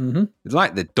for it. Mm-hmm. They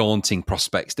liked the daunting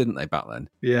prospects, didn't they, back then?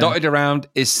 Yeah. Dotted around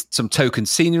is some token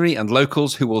scenery and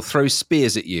locals who will throw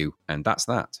spears at you, and that's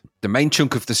that. The main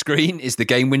chunk of the screen is the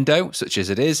game window, such as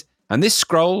it is, and this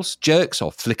scrolls, jerks,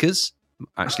 or flickers,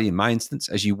 actually in my instance,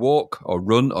 as you walk or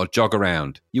run or jog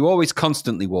around. You always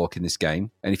constantly walk in this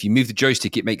game, and if you move the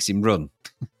joystick, it makes him run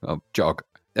or jog.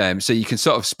 So you can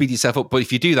sort of speed yourself up, but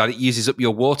if you do that, it uses up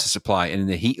your water supply, and in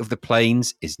the heat of the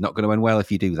plains, it's not going to end well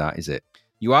if you do that, is it?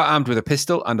 You are armed with a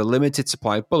pistol and a limited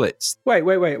supply of bullets. Wait.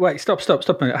 Stop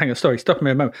a minute. Hang on, sorry, stop me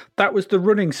a moment. That was the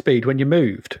running speed when you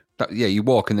moved? You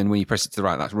walk, and then when you press it to the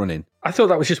right, that's running. I thought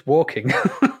that was just walking.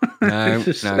 No.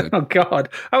 Oh, God.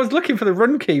 I was looking for the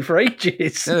run key for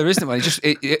ages. No, there isn't one.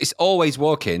 It's always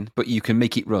walking, but you can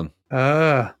make it run.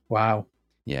 Wow.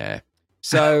 Yeah.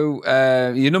 So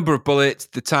your number of bullets,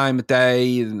 the time of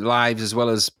day, lives, as well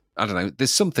as, I don't know,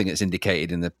 there's something that's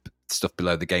indicated in the stuff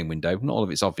below the game window. Not all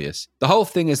of it's obvious. The whole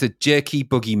thing is a jerky,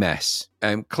 buggy mess.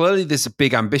 Clearly there's a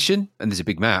big ambition and there's a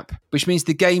big map, which means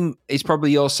the game is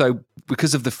probably also,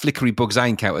 because of the flickery bugs I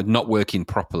encountered, not working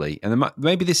properly. And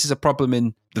maybe this is a problem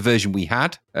in the version we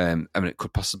had. It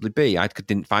could possibly be. I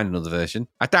didn't find another version.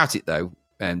 I doubt it, though.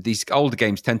 These older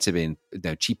games tend to be,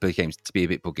 cheaper games to be a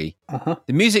bit buggy. Uh-huh.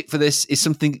 The music for this is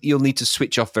something you'll need to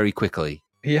switch off very quickly.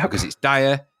 Yep. Because it's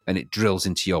dire and it drills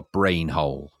into your brain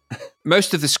hole.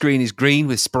 Most of the screen is green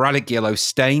with sporadic yellow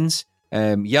stains,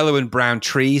 yellow and brown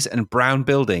trees and brown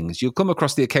buildings. You'll come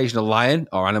across the occasional lion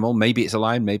or animal. Maybe it's a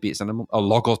lion, maybe it's an animal, a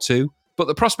log or two. But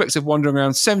the prospects of wandering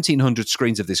around 1,700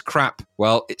 screens of this crap,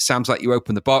 well, it sounds like you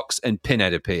open the box and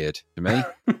Pinhead appeared to me.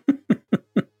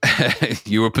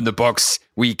 You open the box,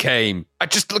 we came. I'm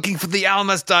just looking for the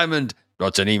Almaz diamond.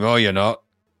 Not anymore, you're not.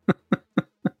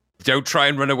 Don't try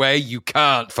and run away. You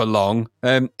can't for long.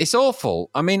 It's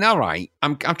awful. I mean, all right.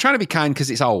 I'm trying to be kind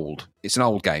because it's old. It's an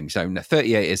old game. So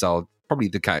 38 years old, probably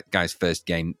the guy's first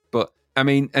game. But, I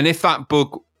mean, and if that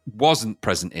bug wasn't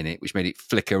present in it, which made it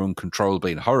flicker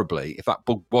uncontrollably and horribly, if that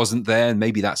bug wasn't there, and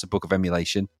maybe that's a bug of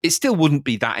emulation, it still wouldn't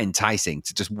be that enticing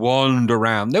to just wander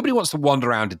around. Nobody wants to wander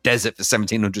around a desert for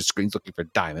 1,700 screens looking for a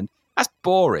diamond. That's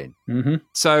boring. Mm-hmm.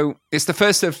 So it's the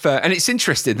first of, and it's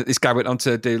interesting that this guy went on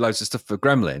to do loads of stuff for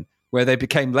Gremlin, where they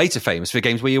became later famous for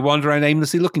games where you wander around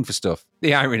aimlessly looking for stuff.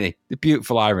 The irony, the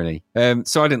beautiful irony.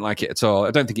 So I didn't like it at all.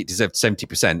 I don't think it deserved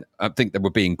 70%. I think they were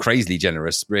being crazily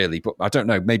generous, really. But I don't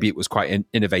know. Maybe it was quite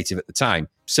innovative at the time.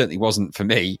 Certainly wasn't for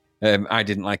me. I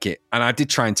didn't like it. And I did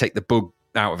try and take the bug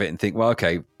out of it and think, well,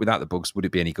 okay, without the bugs, would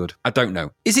it be any good? I don't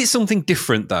know. Is it something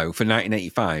different, though, for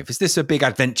 1985? Is this a big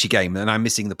adventure game and I'm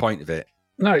missing the point of it?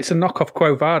 No, it's a knockoff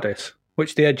Quo Vadis,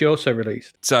 which The Edge also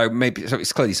released. So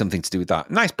it's clearly something to do with that.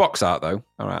 Nice box art, though.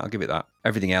 All right, I'll give it that.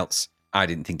 Everything else, I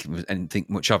didn't think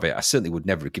much of it. I certainly would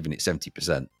never have given it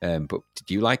 70%. But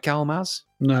did you like Almaz?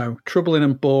 No, troubling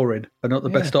and boring are not the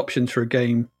best options for a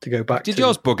game to go back to. Did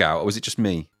yours bug out, or was it just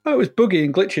me? Oh, it was buggy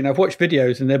and glitchy, and I've watched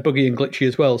videos, and they're buggy and glitchy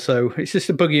as well. So it's just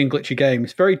a buggy and glitchy game.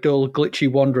 It's very dull,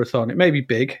 glitchy Wanderathon. It may be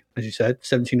big, as you said,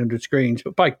 1,700 screens,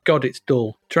 but by God, it's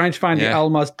dull. Trying to find the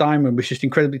Almaz Diamond was just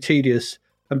incredibly tedious.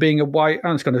 And being a white,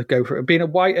 I'm just going to go for it, being a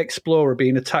white explorer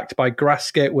being attacked by grass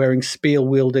skate-wearing,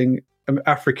 spear-wielding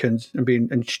Africans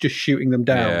and just shooting them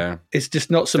down. Yeah. It's just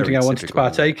not something I wanted to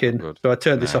partake in. So I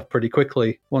turned this off pretty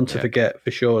quickly. One to forget, for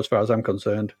sure, as far as I'm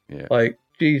concerned. Yeah. Like,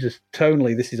 Jesus,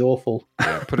 tonally, this is awful.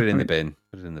 Yeah, put it in the bin.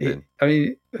 Put it in the bin. I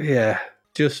mean, yeah,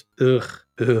 just ugh.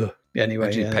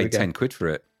 Anyway, you paid 10 quid for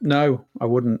it. No, I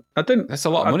wouldn't. I didn't. That's a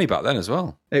lot of money back then as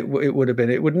well. It would have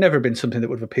been. It would never have been something that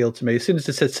would have appealed to me. As soon as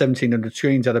it said 1,700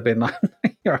 screens, I'd have been like,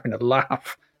 you're having a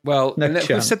laugh. Well,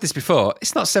 we've said this before.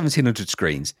 It's not 1,700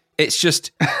 screens. It's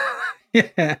just,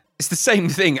 it's the same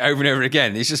thing over and over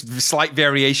again. It's just slight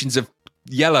variations of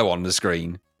yellow on the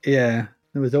screen. Yeah,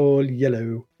 it was all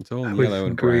yellow. It's all yellow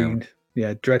and green. Brown.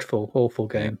 Yeah, dreadful, awful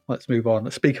game. Yeah. Let's move on.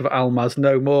 Let's speak of Almaz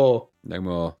no more. No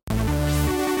more.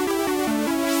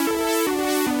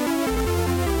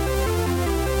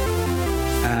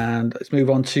 And let's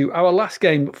move on to our last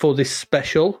game for this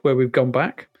special, where we've gone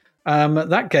back.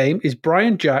 That game is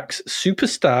Brian Jack's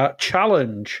Superstar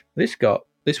Challenge. This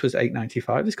was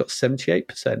 $8.95. This got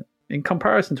 78%. In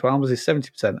comparison to Almaz, is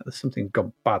 70%. There's something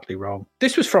gone badly wrong.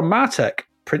 This was from Martech.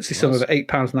 Princely sum of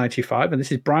 £8.95, and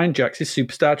this is Brian Jack's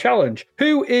Superstar Challenge.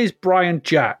 Who is Brian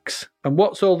Jacks, and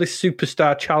what's all this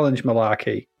Superstar Challenge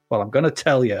malarkey? Well, I'm going to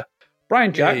tell you.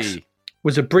 Brian Jacks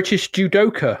was a British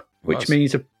judoka, which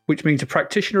means a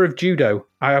practitioner of judo.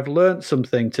 I have learnt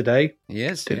something today.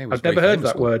 Yes, I've never heard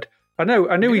that word. I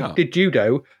knew he did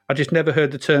judo. I just never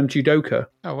heard the term judoka.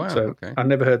 Oh, wow. So okay. I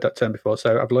never heard that term before.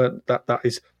 So I've learned that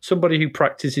is somebody who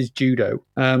practices judo.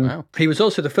 Wow. He was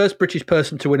also the first British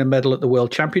person to win a medal at the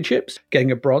World Championships, getting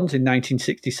a bronze in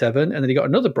 1967. And then he got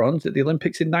another bronze at the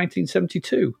Olympics in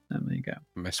 1972. And there you go.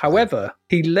 However,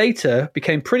 he later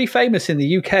became pretty famous in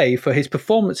the UK for his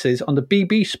performances on the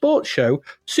BBC sports show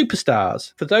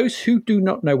Superstars. For those who do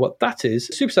not know what that is,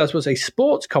 Superstars was a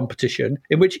sports competition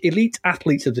in which elite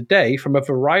athletes of the day from a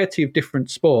variety of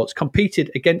different sports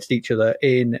competed against each other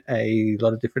in a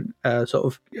lot of different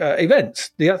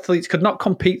events. The athletes could not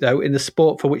compete, though, in the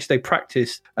sport for which they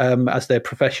practiced as their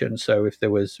profession. So if there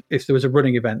was a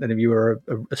running event, then if you were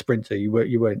a sprinter, you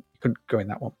couldn't go in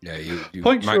that one. Yeah, you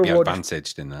might be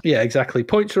advantaged in that. Yeah, exactly.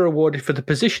 Points are awarded for the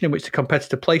position in which the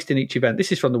competitor placed in each event.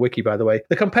 This is from the wiki, by the way.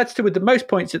 The competitor with the most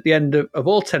points at the end of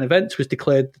all 10 events was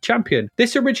declared the champion.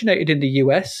 This originated in the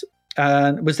US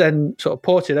and was then sort of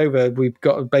ported over. We've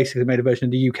got basically made a version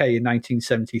of the UK in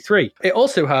 1973. It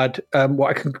also had what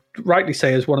I can rightly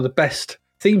say is one of the best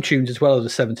theme tunes as well of the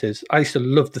 70s. I used to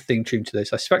love the theme tune to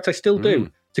this. In fact, I still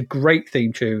do. It's a great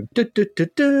theme tune.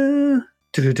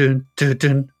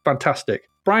 Fantastic.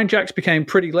 Brian Jacks became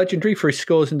pretty legendary for his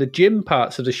scores in the gym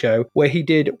parts of the show, where he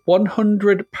did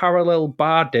 100 parallel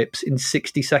bar dips in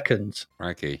 60 seconds.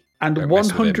 Crikey. And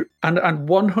 100 and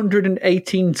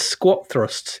 118 squat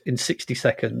thrusts in 60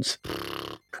 seconds.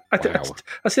 Wow.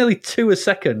 That's nearly 2 a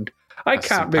second. I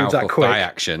can't move that quick. Thigh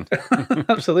action.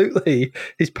 Absolutely.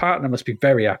 His partner must be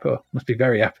very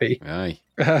happy. Aye.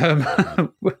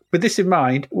 With this in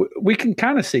mind, we can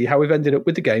kind of see how we've ended up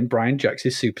with the game Brian Jacks'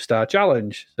 Superstar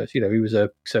Challenge. So,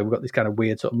 so we've got this kind of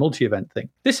weird sort of multi-event thing.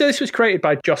 This was created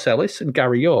by Joss Ellis and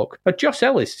Gary York. Now, Joss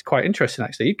Ellis is quite interesting,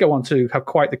 actually. He'd go on to have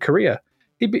quite the career.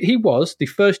 He was the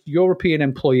first European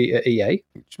employee at EA.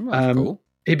 That's cool.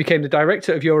 He became the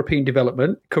director of European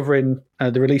development, covering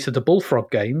the release of the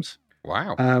Bullfrog games.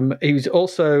 Wow. He was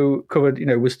also covered,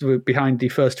 was behind the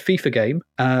first FIFA game.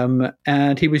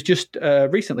 And he was just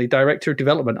recently director of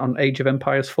development on Age of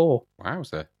Empires 4. Wow,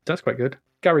 sir. That's quite good.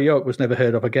 Gary York was never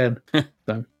heard of again.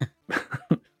 So.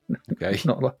 Okay. It's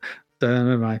not a lot. So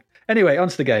never mind. Anyway,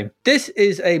 onto the game. This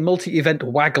is a multi-event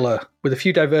waggler with a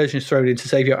few diversions thrown in to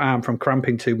save your arm from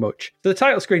cramping too much. So the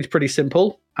title screen's pretty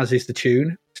simple, as is the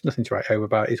tune. There's nothing to write home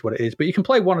about. It is what it is. But you can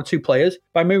play 1 or 2 players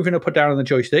by moving up or down on the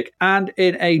joystick. And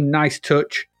in a nice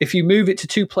touch, if you move it to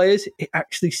 2 players, it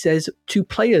actually says 2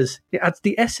 players. It adds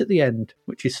the S at the end,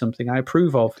 which is something I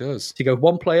approve of. It does. So you go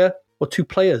 1 player or 2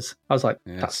 players. I was like,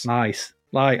 that's nice.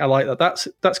 I like that.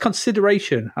 That's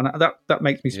consideration, and that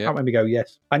makes me that made me go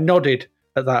yes. I nodded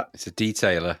at that. It's a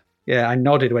detailer. Yeah, I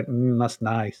nodded. Went, that's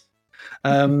nice.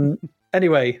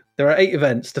 Anyway, there are 8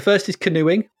 events. The first is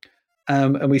canoeing,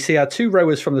 and we see our 2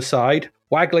 rowers from the side.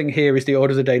 Waggling here is the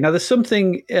order of the day. Now, there's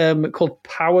something called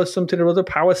power something or other,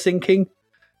 power sinking,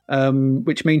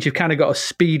 which means you've kind of got to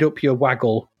speed up your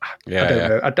waggle. I don't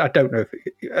know. I don't know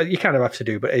if you kind of have to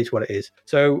do, but it is what it is.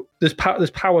 So there's power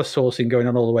sourcing going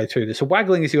on all the way through this. So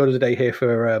waggling is the order of the day here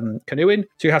for canoeing.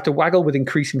 So you have to waggle with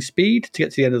increasing speed to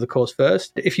get to the end of the course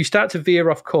first. If you start to veer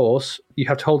off course, you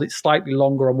have to hold it slightly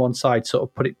longer on one side, sort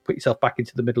of put yourself back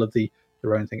into the middle of the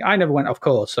own thing. I never went off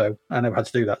course, so I never had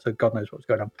to do that. So God knows what's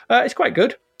going on. It's quite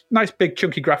good. Nice big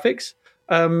chunky graphics.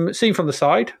 Seen from the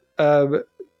side.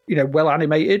 Well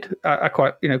animated. I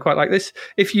quite like this.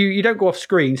 If you don't go off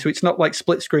screen, so it's not like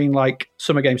split screen like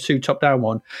Summer Games 2 top down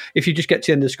one. If you just get to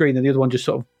the end of the screen, then the other one just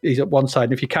sort of is at one side.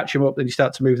 And if you catch them up, then you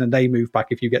start to move, and then they move back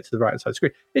if you get to the right side of the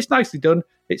screen. It's nicely done.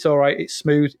 It's all right. It's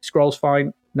smooth. It scrolls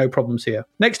fine. No problems here.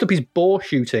 Next up is boar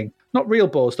shooting. Not real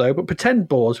boars though, but pretend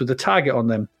boars with a target on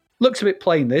them. Looks a bit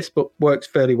plain, this, but works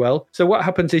fairly well. So what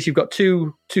happens is you've got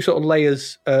two sort of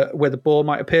layers where the boar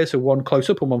might appear, so one close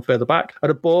up and one further back.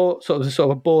 And a boar, sort of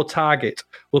a boar target,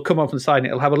 will come on from the side, and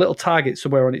it'll have a little target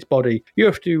somewhere on its body. You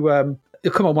have to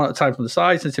it'll come on one at a time from the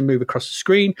sides and to move across the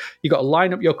screen. You've got to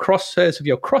line up your crosshairs of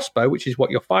your crossbow, which is what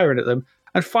you're firing at them,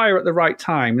 and fire at the right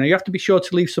time. Now, you have to be sure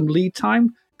to leave some lead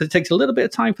time, because it takes a little bit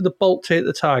of time for the bolt to hit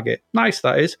the target. Nice,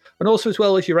 that is. And also, as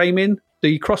well as you're aiming,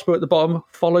 the crossbow at the bottom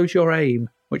follows your aim,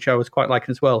 which I was quite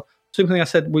liking as well. Something I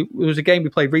said, there was a game we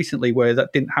played recently where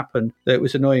that didn't happen, that it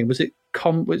was annoying. Was it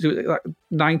like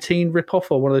 19 ripoff,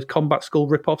 or one of those combat school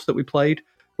ripoffs that we played,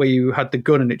 where you had the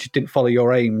gun and it just didn't follow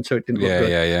your aim, so it didn't look good?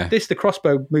 Yeah. This, the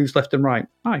crossbow moves left and right.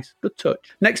 Nice, good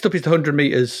touch. Next up is the 100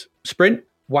 meters sprint.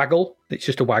 Waggle. It's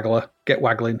just a waggler. Get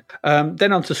waggling.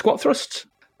 Then on to squat thrusts.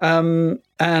 And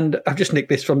I've just nicked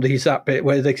this from the Zapped bit,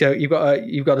 where they go, you've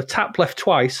got to tap left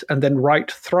twice and then right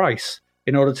thrice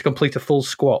in order to complete a full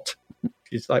squat.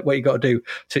 It's like what you got to do.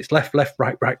 So it's left, right,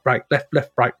 left, right, left,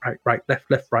 right,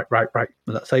 right.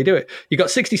 And that's how you do it. You've got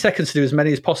 60 seconds to do as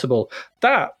many as possible.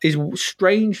 That is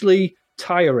strangely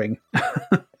tiring.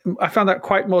 I found that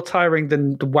quite more tiring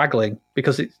than the waggling,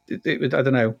 because it I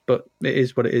don't know, but it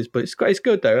is what it is. But it's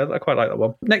good though. I quite like that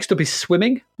one. Next up is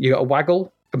swimming. You got to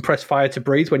waggle and press fire to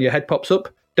breathe when your head pops up.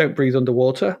 Don't breathe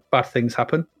underwater. Bad things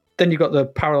happen. Then you've got the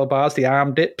parallel bars, the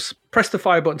arm dips. Press the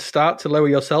fire button to start to lower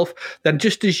yourself. Then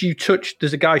just as you touch,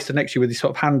 there's a guy stood next to you with his sort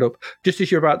of hand up. Just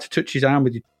as you're about to touch his arm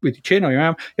with your chin or your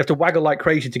arm, you have to waggle like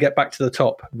crazy to get back to the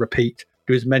top. Repeat.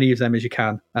 Do as many of them as you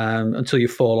can until you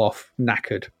fall off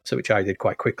knackered. So which I did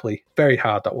quite quickly. Very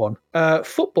hard, that one.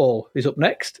 Football is up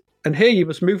next. And here you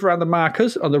must move around the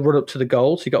markers on the run up to the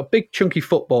goal. So you've got a big chunky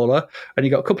footballer and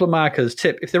you've got a couple of markers.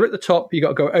 Tip, if they're at the top, you've got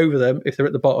to go over them. If they're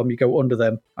at the bottom, you go under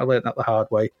them. I learned that the hard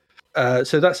way.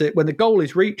 So that's it. When the goal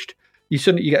is reached, you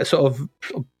get a sort of,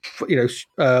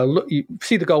 look, you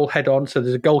see the goal head on. So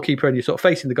there's a goalkeeper and you're sort of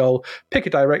facing the goal. Pick a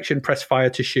direction, press fire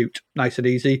to shoot. Nice and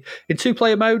easy. In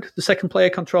 2-player mode, the second player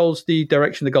controls the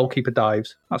direction the goalkeeper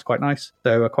dives. That's quite nice.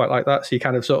 So I quite like that. So you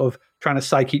kind of sort of trying to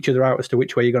psych each other out as to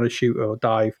which way you're going to shoot or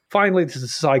dive. Finally, this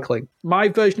is cycling. My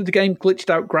version of the game glitched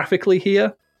out graphically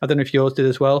here. I don't know if yours did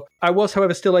as well. I was,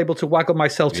 however, still able to waggle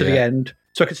myself to the end,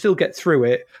 so I could still get through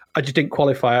it. I just didn't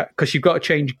qualify it because you've got to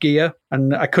change gear,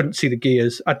 and I couldn't see the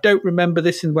gears. I don't remember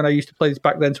this when I used to play this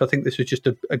back then, so I think this was just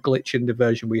a glitch in the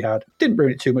version we had. Didn't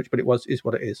ruin it too much, but it is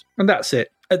what it is. And that's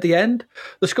it. At the end,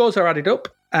 the scores are added up,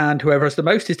 and whoever has the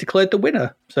most is declared the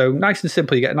winner. So nice and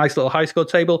simple. You get a nice little high score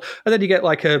table, and then you get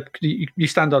like you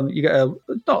stand on, you get a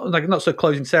not so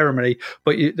closing ceremony,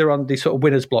 but they're on these sort of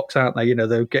winners blocks, aren't they?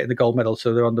 They're getting the gold medal,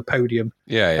 so they're on the podium.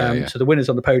 Yeah. So the winner's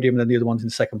on the podium, and then the other one's in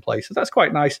second place. So that's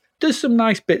quite nice. There's some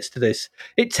nice bits to this.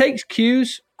 It takes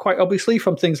cues, quite obviously,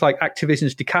 from things like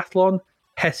Activision's Decathlon,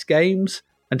 Hess Games,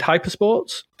 and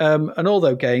Hypersports, and all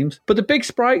those games. But the big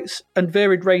sprites and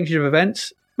varied range of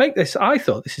events make this, I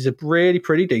thought this is a really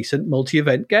pretty decent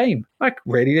multi-event game. I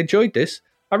really enjoyed this.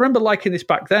 I remember liking this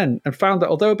back then and found that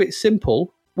although a bit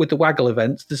simple with the waggle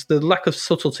events, there's the lack of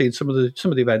subtlety in some of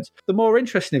the events. The more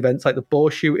interesting events like the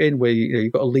boar shooting, where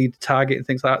you've got to lead the target and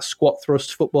things like that, squat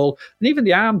thrusts, football, and even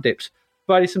the arm dips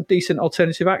provided some decent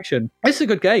alternative action. It's a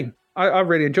good game. I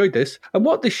really enjoyed this. And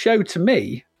what this showed to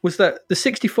me was that the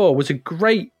 64 was a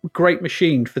great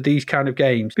machine for these kind of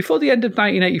games. Before the end of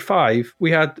 1985,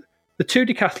 we had the two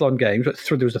Decathlon games.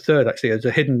 There was a third, actually. There was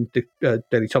a hidden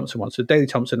Daley Thompson one. So Daley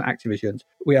Thompson Activision.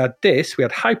 We had this, we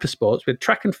had Hypersports, we had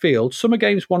Track and Field, Summer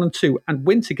Games 1 and 2, and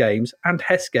Winter Games, and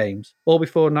Hess Games, all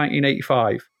before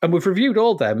 1985. And we've reviewed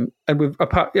all of them, and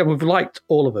we've liked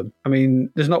all of them. I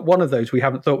mean, there's not one of those we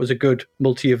haven't thought was a good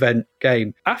multi-event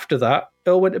game. After that, it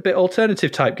all went a bit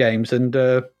alternative type games, and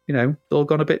it's all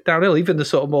gone a bit downhill. Even the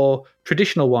sort of more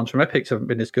traditional ones from Epix haven't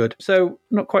been as good. So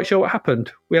not quite sure what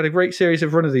happened. We had a great series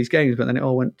of run of these games, but then it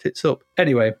all went tits up.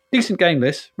 Anyway, decent game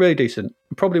list, really decent.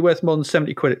 Probably worth more than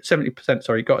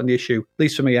 70% got in the issue, at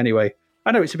least for me anyway.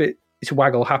 I know it's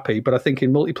waggle happy, but I think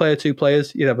in multiplayer, 2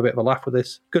 players, you'd have a bit of a laugh with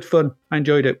this. Good fun. I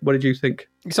enjoyed it. What did you think?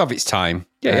 It's of its time.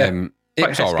 Yeah. It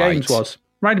was all right. Games was.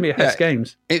 Reminded me of Hess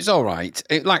Games. It's all right.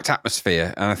 It lacked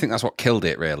atmosphere, and I think that's what killed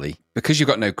it, really. Because you've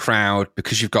got no crowd,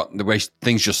 because you've got the way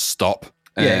things just stop.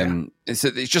 It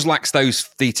just lacks those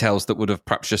details that would have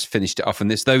perhaps just finished it off,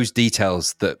 and it's those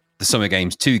details that the Summer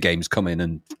Games 2 games come in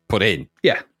and put in.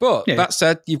 Yeah. But that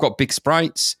said, you've got big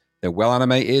sprites. They're well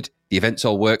animated. The events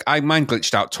all work. Mine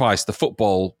glitched out twice. The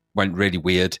football went really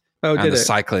weird. Oh, and the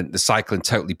cycling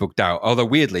totally bugged out. Although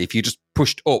weirdly, if you just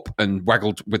pushed up and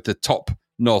waggled with the top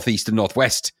northeast and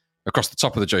northwest across the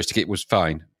top of the joystick, it was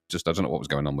fine. Just I don't know what was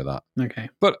going on with that. Okay,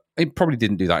 but it probably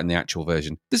didn't do that in the actual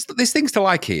version. There's things to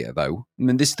like here, though. I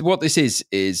mean, what this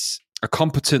is a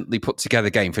competently put together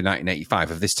game for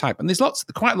 1985 of this type, and there's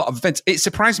quite a lot of events. It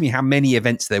surprised me how many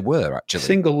events there were actually.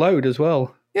 Single load as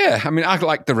well. Yeah, I mean, I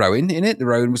liked the rowing in it. The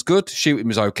rowing was good. Shooting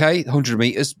was okay. 100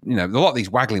 meters. A lot of these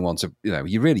waggling ones are,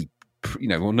 you really,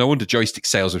 no wonder joystick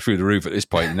sales were through the roof at this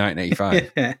point in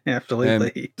 1985. Yeah,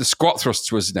 absolutely. The squat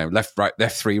thrust was, left, right,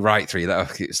 left 3, right 3.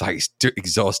 It's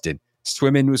exhausting.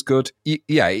 Swimming was good.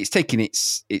 Yeah, it's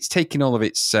taking all of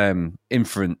its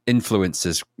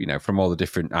influences, from all the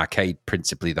different arcade,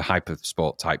 principally the hyper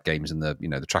sport type games and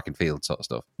the track and field sort of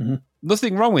stuff. Mm-hmm.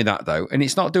 Nothing wrong with that though, and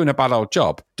it's not doing a bad old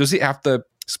job. Does it have the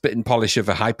spit and polish of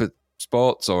a hyper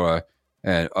sports or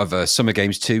of a Summer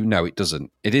Games 2? No, it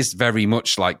doesn't. It is very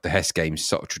much like the Hess Games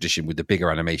sort of tradition with the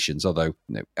bigger animations, although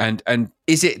and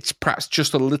is it perhaps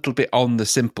just a little bit on the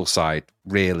simple side,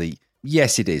 really?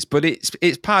 Yes, it is, but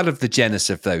it's part of the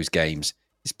genus of those games.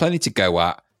 There's plenty to go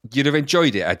at. You'd have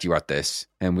enjoyed it had you had this,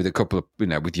 and with a couple of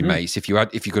with your mates, if you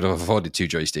could have afforded 2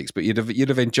 joysticks, but you'd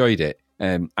have enjoyed it.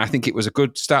 I think it was a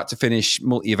good start to finish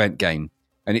multi-event game,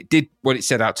 and it did what it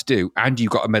set out to do. And you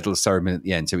got a medal ceremony at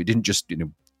the end, so it didn't just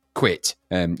quit.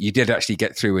 You did actually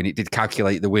get through, and it did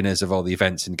calculate the winners of all the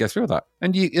events and go through that.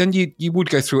 And you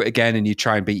would go through it again, and you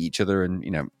try and beat each other.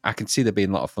 And I can see there being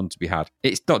a lot of fun to be had.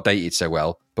 It's not dated so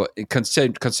well, but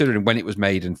considering when it was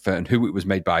made and who it was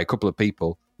made by, a couple of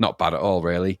people, not bad at all,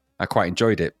 really. I quite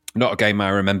enjoyed it. Not a game I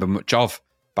remember much of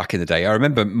back in the day. I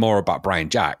remember more about Brian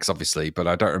Jacks, obviously, but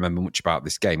I don't remember much about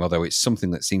this game, although it's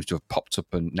something that seems to have popped up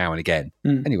now and again.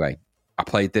 Anyway, I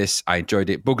played this. I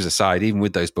enjoyed it. Bugs aside, even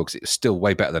with those bugs, it was still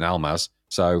way better than Almaz.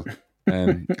 So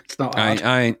it's not hard.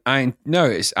 I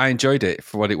enjoyed it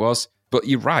for what it was. But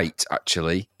you're right,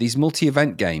 actually. These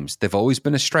multi-event games, they've always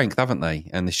been a strength, haven't they?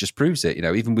 And this just proves it.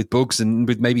 Even with bugs and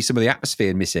with maybe some of the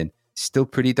atmosphere missing, it's still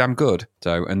pretty damn good.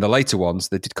 So, and the later ones,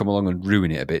 they did come along and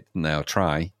ruin it a bit, didn't they? Or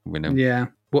try. Yeah,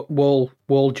 wall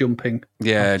jumping.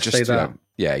 Yeah, just say that.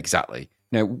 Yeah, exactly.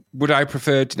 Now, would I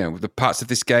prefer, the parts of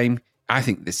this game? I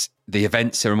think the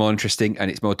events are more interesting and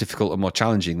it's more difficult and more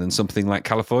challenging than something like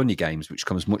California Games, which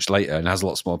comes much later and has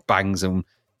lots more bangs and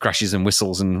crashes and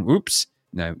whistles and whoops.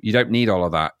 No, you don't need all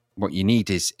of that. What you need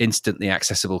is instantly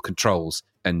accessible controls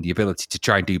and the ability to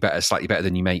try and do better, slightly better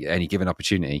than you may at any given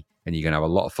opportunity. And you're going to have a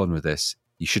lot of fun with this.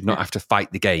 You should not have to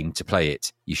fight the game to play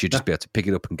it. You should just be able to pick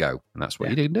it up and go. And that's what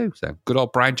you did do. So good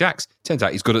old Brian Jacks. Turns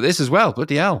out he's good at this as well.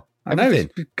 Bloody hell. I know, he's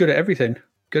good at everything.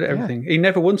 Good at everything. He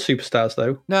never won Superstars,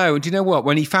 though. No, do you know what?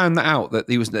 When he found that out,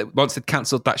 that once they'd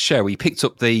cancelled that show, he picked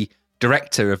up the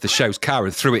director of the show's car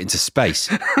and threw it into space.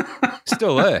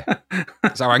 Still there.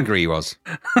 That's how angry he was.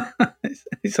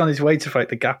 He's on his way to fight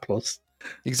the Gaplos.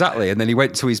 Exactly. And then he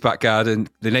went to his back garden,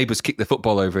 the neighbours kicked the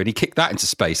football over, and he kicked that into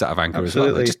space out of anger as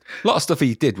well. Just a lot of stuff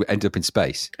he did end up in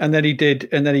space. And then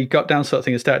he got down sort of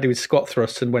thing and started doing squat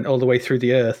thrusts and went all the way through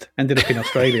the Earth, ended up in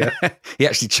Australia.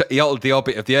 he altered the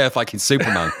orbit of the Earth like in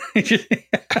Superman. By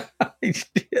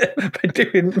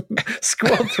doing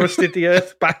squat thrusted the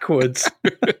Earth backwards.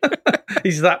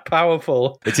 He's that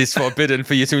powerful. It is forbidden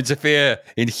for you to interfere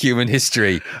in human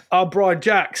history. I'm Brian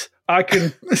Jacks. I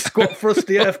can squat thrust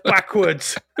the Earth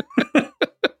backwards.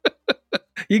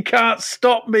 You can't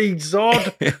stop me,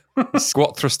 Zod.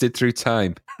 Squat thrusted through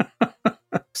time.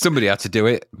 Somebody had to do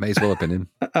it. May as well have been him.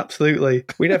 Absolutely.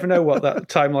 We never know what that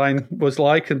timeline was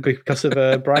like, and because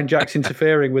of Brian Jacks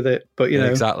interfering with it. But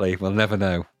exactly. We'll never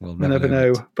know. We'll never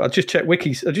know. But I just checked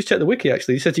wikis. I just checked the wiki.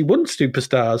 Actually, he says he won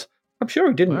Superstars. I'm sure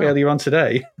he didn't earlier on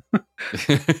today.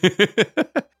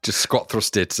 Just squat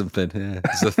thrusted something. Yeah.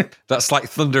 That's like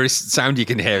thunderous sound you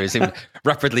can hear is him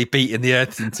rapidly beating the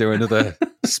earth into another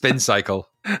spin cycle.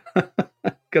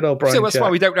 Good old Brian. So that's Jack. why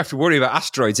we don't have to worry about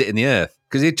asteroids hitting the earth,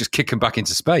 because he'd just kick them back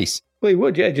into space. Well, he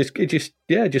would, yeah.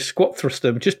 Just squat thrust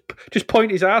them. Just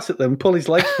point his ass at them, pull his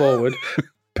legs forward,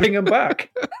 ping them back.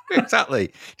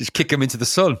 Exactly. Just kick them into the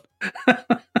sun.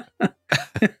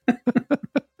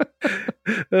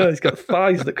 He's got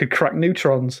thighs that could crack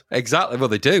neutrons. Exactly. Well,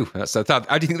 they do. How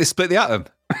do you think they split the atom?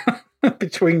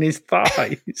 Between his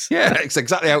thighs. Yeah, it's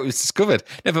exactly how it was discovered.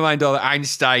 Never mind all the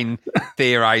Einstein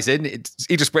theorising.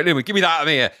 He just went in, give me that atom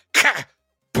here.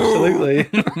 Absolutely.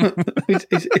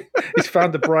 he's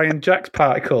found the Brian Jacks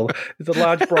particle. It's a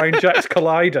large Brian Jacks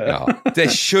collider. Oh, there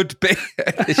should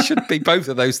be both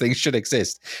of those things should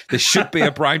exist. There should be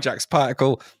a Brian Jacks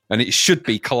particle, and it should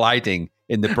be colliding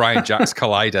in the Brian Jacks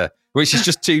collider, which is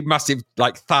just two massive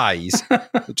thighs.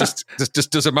 Just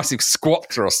does a massive squat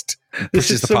thrust,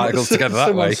 pushes the particles together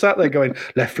that way. Someone sat there going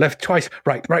left twice,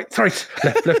 right thrice,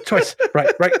 left twice,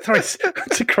 right thrice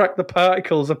to crack the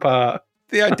particles apart.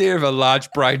 The idea of a large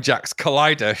Brian Jacks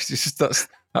collider,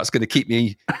 that's going to keep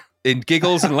me in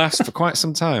giggles and laughs for quite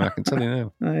some time, I can tell you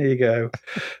now. There you go.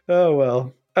 Oh,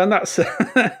 well. And that's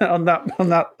on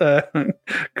that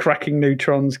cracking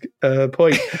neutrons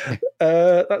point.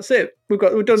 That's it.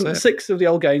 We've done 6 of the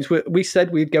old games. We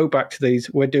said we'd go back to these.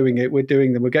 We're doing it. We're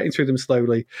doing them. We're getting through them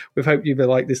slowly. We hope you've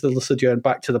liked this little sojourn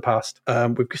back to the past.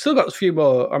 We've still got a few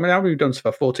more. I mean, how many we've done so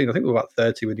far? 14. I think we're about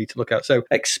 30 we need to look at. So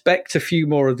expect a few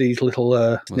more of these little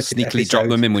we'll sneakily episodes. Drop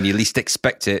them in when you least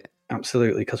expect it.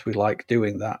 Absolutely, because we like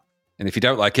doing that. And if you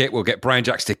don't like it, we'll get Brian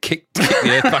Jacks to kick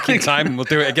the earth back in time and we'll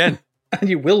do it again. And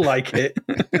you will like it.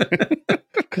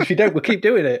 Because if you don't, we'll keep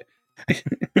doing it.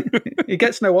 He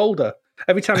gets no older.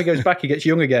 Every time he goes back, he gets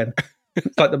young again.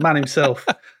 It's like the man himself.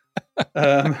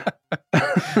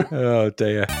 Oh,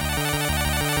 dear.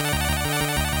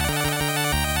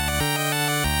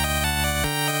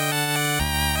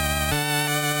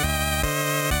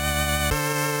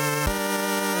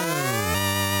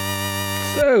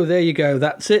 So there you go.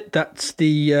 That's it. That's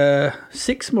the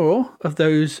 6 more of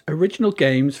those original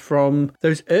games from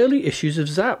those early issues of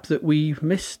Zap that we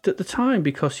missed at the time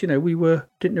because,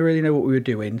 didn't really know what we were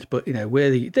doing. But,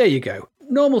 there you go.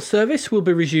 Normal service will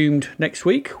be resumed next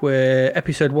week, where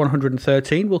episode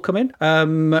 113 will come in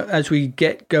as we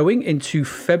get going into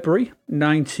February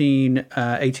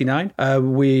 1989.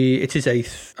 It is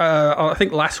I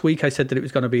think last week I said that it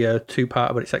was going to be a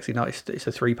 2-parter, but it's actually not. It's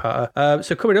a 3-parter.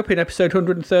 So coming up in episode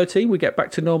 113, we get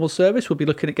back to normal service. We'll be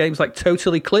looking at games like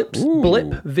Total Eclipse,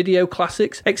 Blip, Video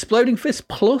Classics, Exploding Fist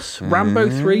Plus, Rambo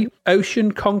 3,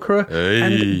 Ocean Conqueror,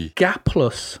 and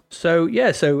Gaplus. So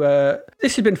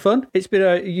this has been fun. It's been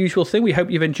a usual thing. We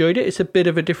hope you've enjoyed it. It's a bit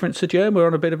of a different sojourn. We're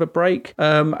on a bit of a break.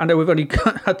 I know we've only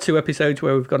had 2 episodes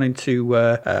where we've gone into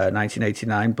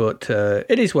 1989, but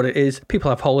it is what it is. People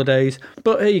have holidays.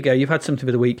 But here you go. You've had something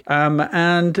for the week.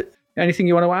 And anything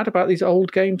you want to add about these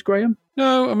old games, Graham?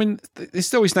 No, I mean,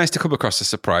 it's always nice to come across a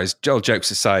surprise. Joel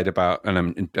jokes aside about,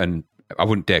 and I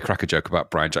wouldn't dare crack a joke about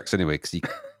Brian Jacks anyway, because he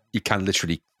can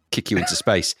literally kick you into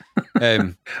space.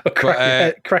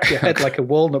 Crack your head like a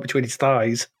walnut between his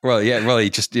thighs. He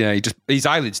just his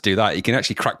eyelids do that. He can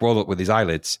actually crack walnut with his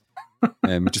eyelids.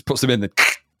 He just puts them in the.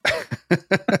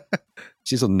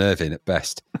 She's unnerving at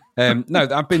best. No,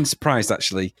 I've been surprised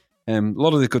actually. A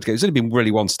lot of the good games. There's only been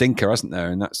really one stinker, hasn't there?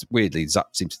 And that's weirdly, Zap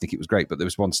seems to think it was great, but there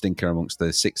was one stinker amongst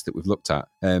the 6 that we've looked at.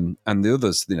 And the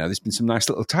others, there's been some nice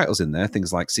little titles in there,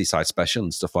 things like Seaside Special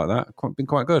and stuff like that. Been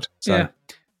quite good. So.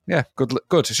 Yeah, good.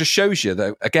 It just shows you,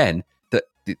 though, again, that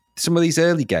some of these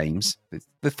early games,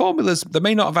 the formulas, they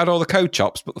may not have had all the code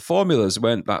chops, but the formulas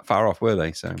weren't that far off, were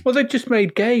they? So, well, they just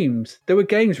made games. They were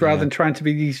games rather than trying to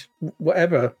be these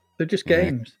whatever. They're just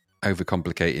games.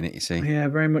 Overcomplicating it, you see. Yeah,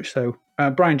 very much so.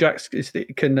 Brian Jacks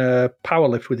can power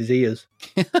lift with his ears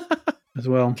as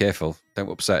well. Careful. Don't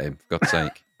upset him, for God's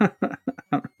sake.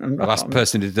 The last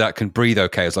person who did that can breathe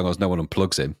okay as long as no one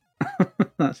unplugs him.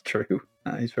 That's true.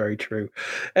 That is very true.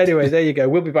 Anyway, there you go.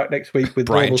 We'll be back next week with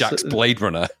Brian Jacks Blade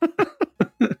Runner.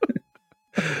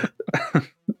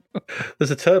 There's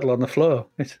a turtle on the floor.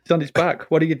 It's on its back.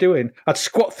 What are you doing? I'd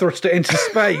squat thrust it into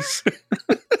space.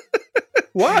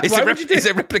 What? It's a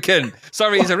replicant.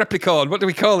 Sorry, he's a replicorn. What do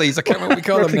we call these? I can't remember what we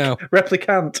call them now.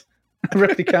 Replicant.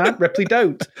 Ripley can't. Ripley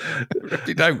don't.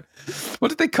 Ripley don't. What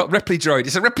did they call Repli-droid?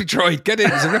 It's a Repli-droid. Get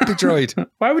it? It's a Repli-droid.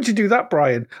 Why would you do that,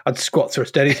 Brian? I'd squat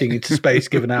thrust anything into space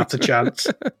given half a chance.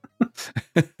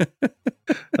 And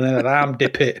then I'd arm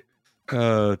dip it.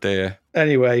 Oh, dear.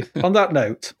 Anyway, on that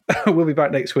note, we'll be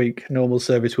back next week. Normal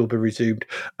service will be resumed.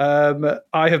 I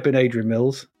have been Adrian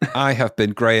Mills. I have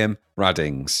been Graham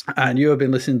Raddings. And you have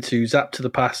been listening to Zapped to the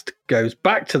Past Goes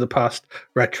Back to the Past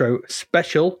Retro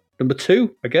Special number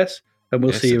 2, I guess. And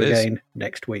we'll see you again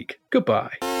next week.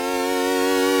 Goodbye.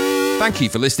 Thank you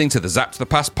for listening to the Zapped to the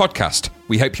Past podcast.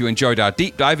 We hope you enjoyed our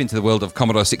deep dive into the world of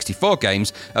Commodore 64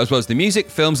 games, as well as the music,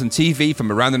 films and TV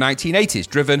from around the 1980s,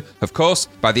 driven, of course,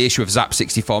 by the issue of Zapped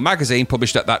 64 magazine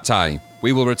published at that time.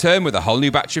 We will return with a whole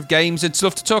new batch of games and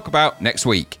stuff to talk about next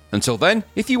week. Until then,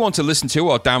 if you want to listen to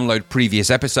or download previous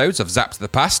episodes of Zapped to the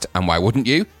Past, and why wouldn't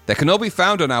you, they can all be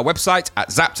found on our website at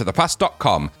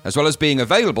zappedtothepast.com, as well as being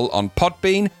available on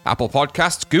Podbean, Apple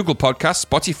Podcasts, Google Podcasts,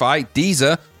 Spotify,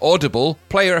 Deezer, Audible,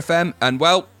 Player FM, and,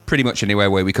 well, pretty much anywhere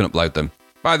where we can upload them.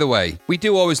 By the way, we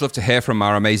do always love to hear from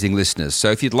our amazing listeners,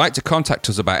 so if you'd like to contact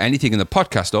us about anything in the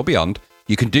podcast or beyond,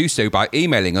 you can do so by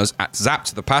emailing us at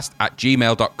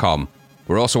zappedtothepast@gmail.com.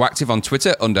 We're also active on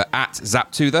Twitter under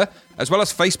 @ZapTother, as well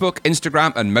as Facebook,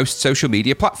 Instagram, and most social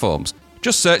media platforms.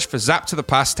 Just search for Zapped to the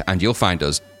Past and you'll find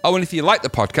us. Oh, and if you like the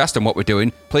podcast and what we're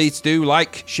doing, please do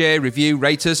like, share, review,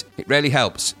 rate us. It really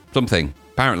helps. Something,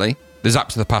 apparently. The Zapped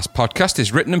to the Past podcast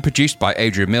is written and produced by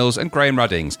Adrian Mills and Graham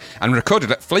Raddings, and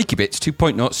recorded at Flaky Bits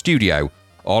 2.0 Studio.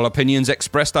 All opinions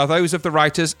expressed are those of the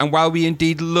writers, and while we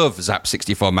indeed love Zapped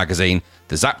 64 magazine,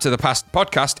 the Zapped to the Past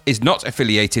podcast is not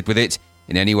affiliated with it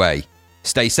in any way.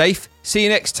 Stay safe, see you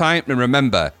next time, and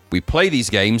remember, we play these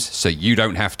games so you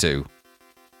don't have to.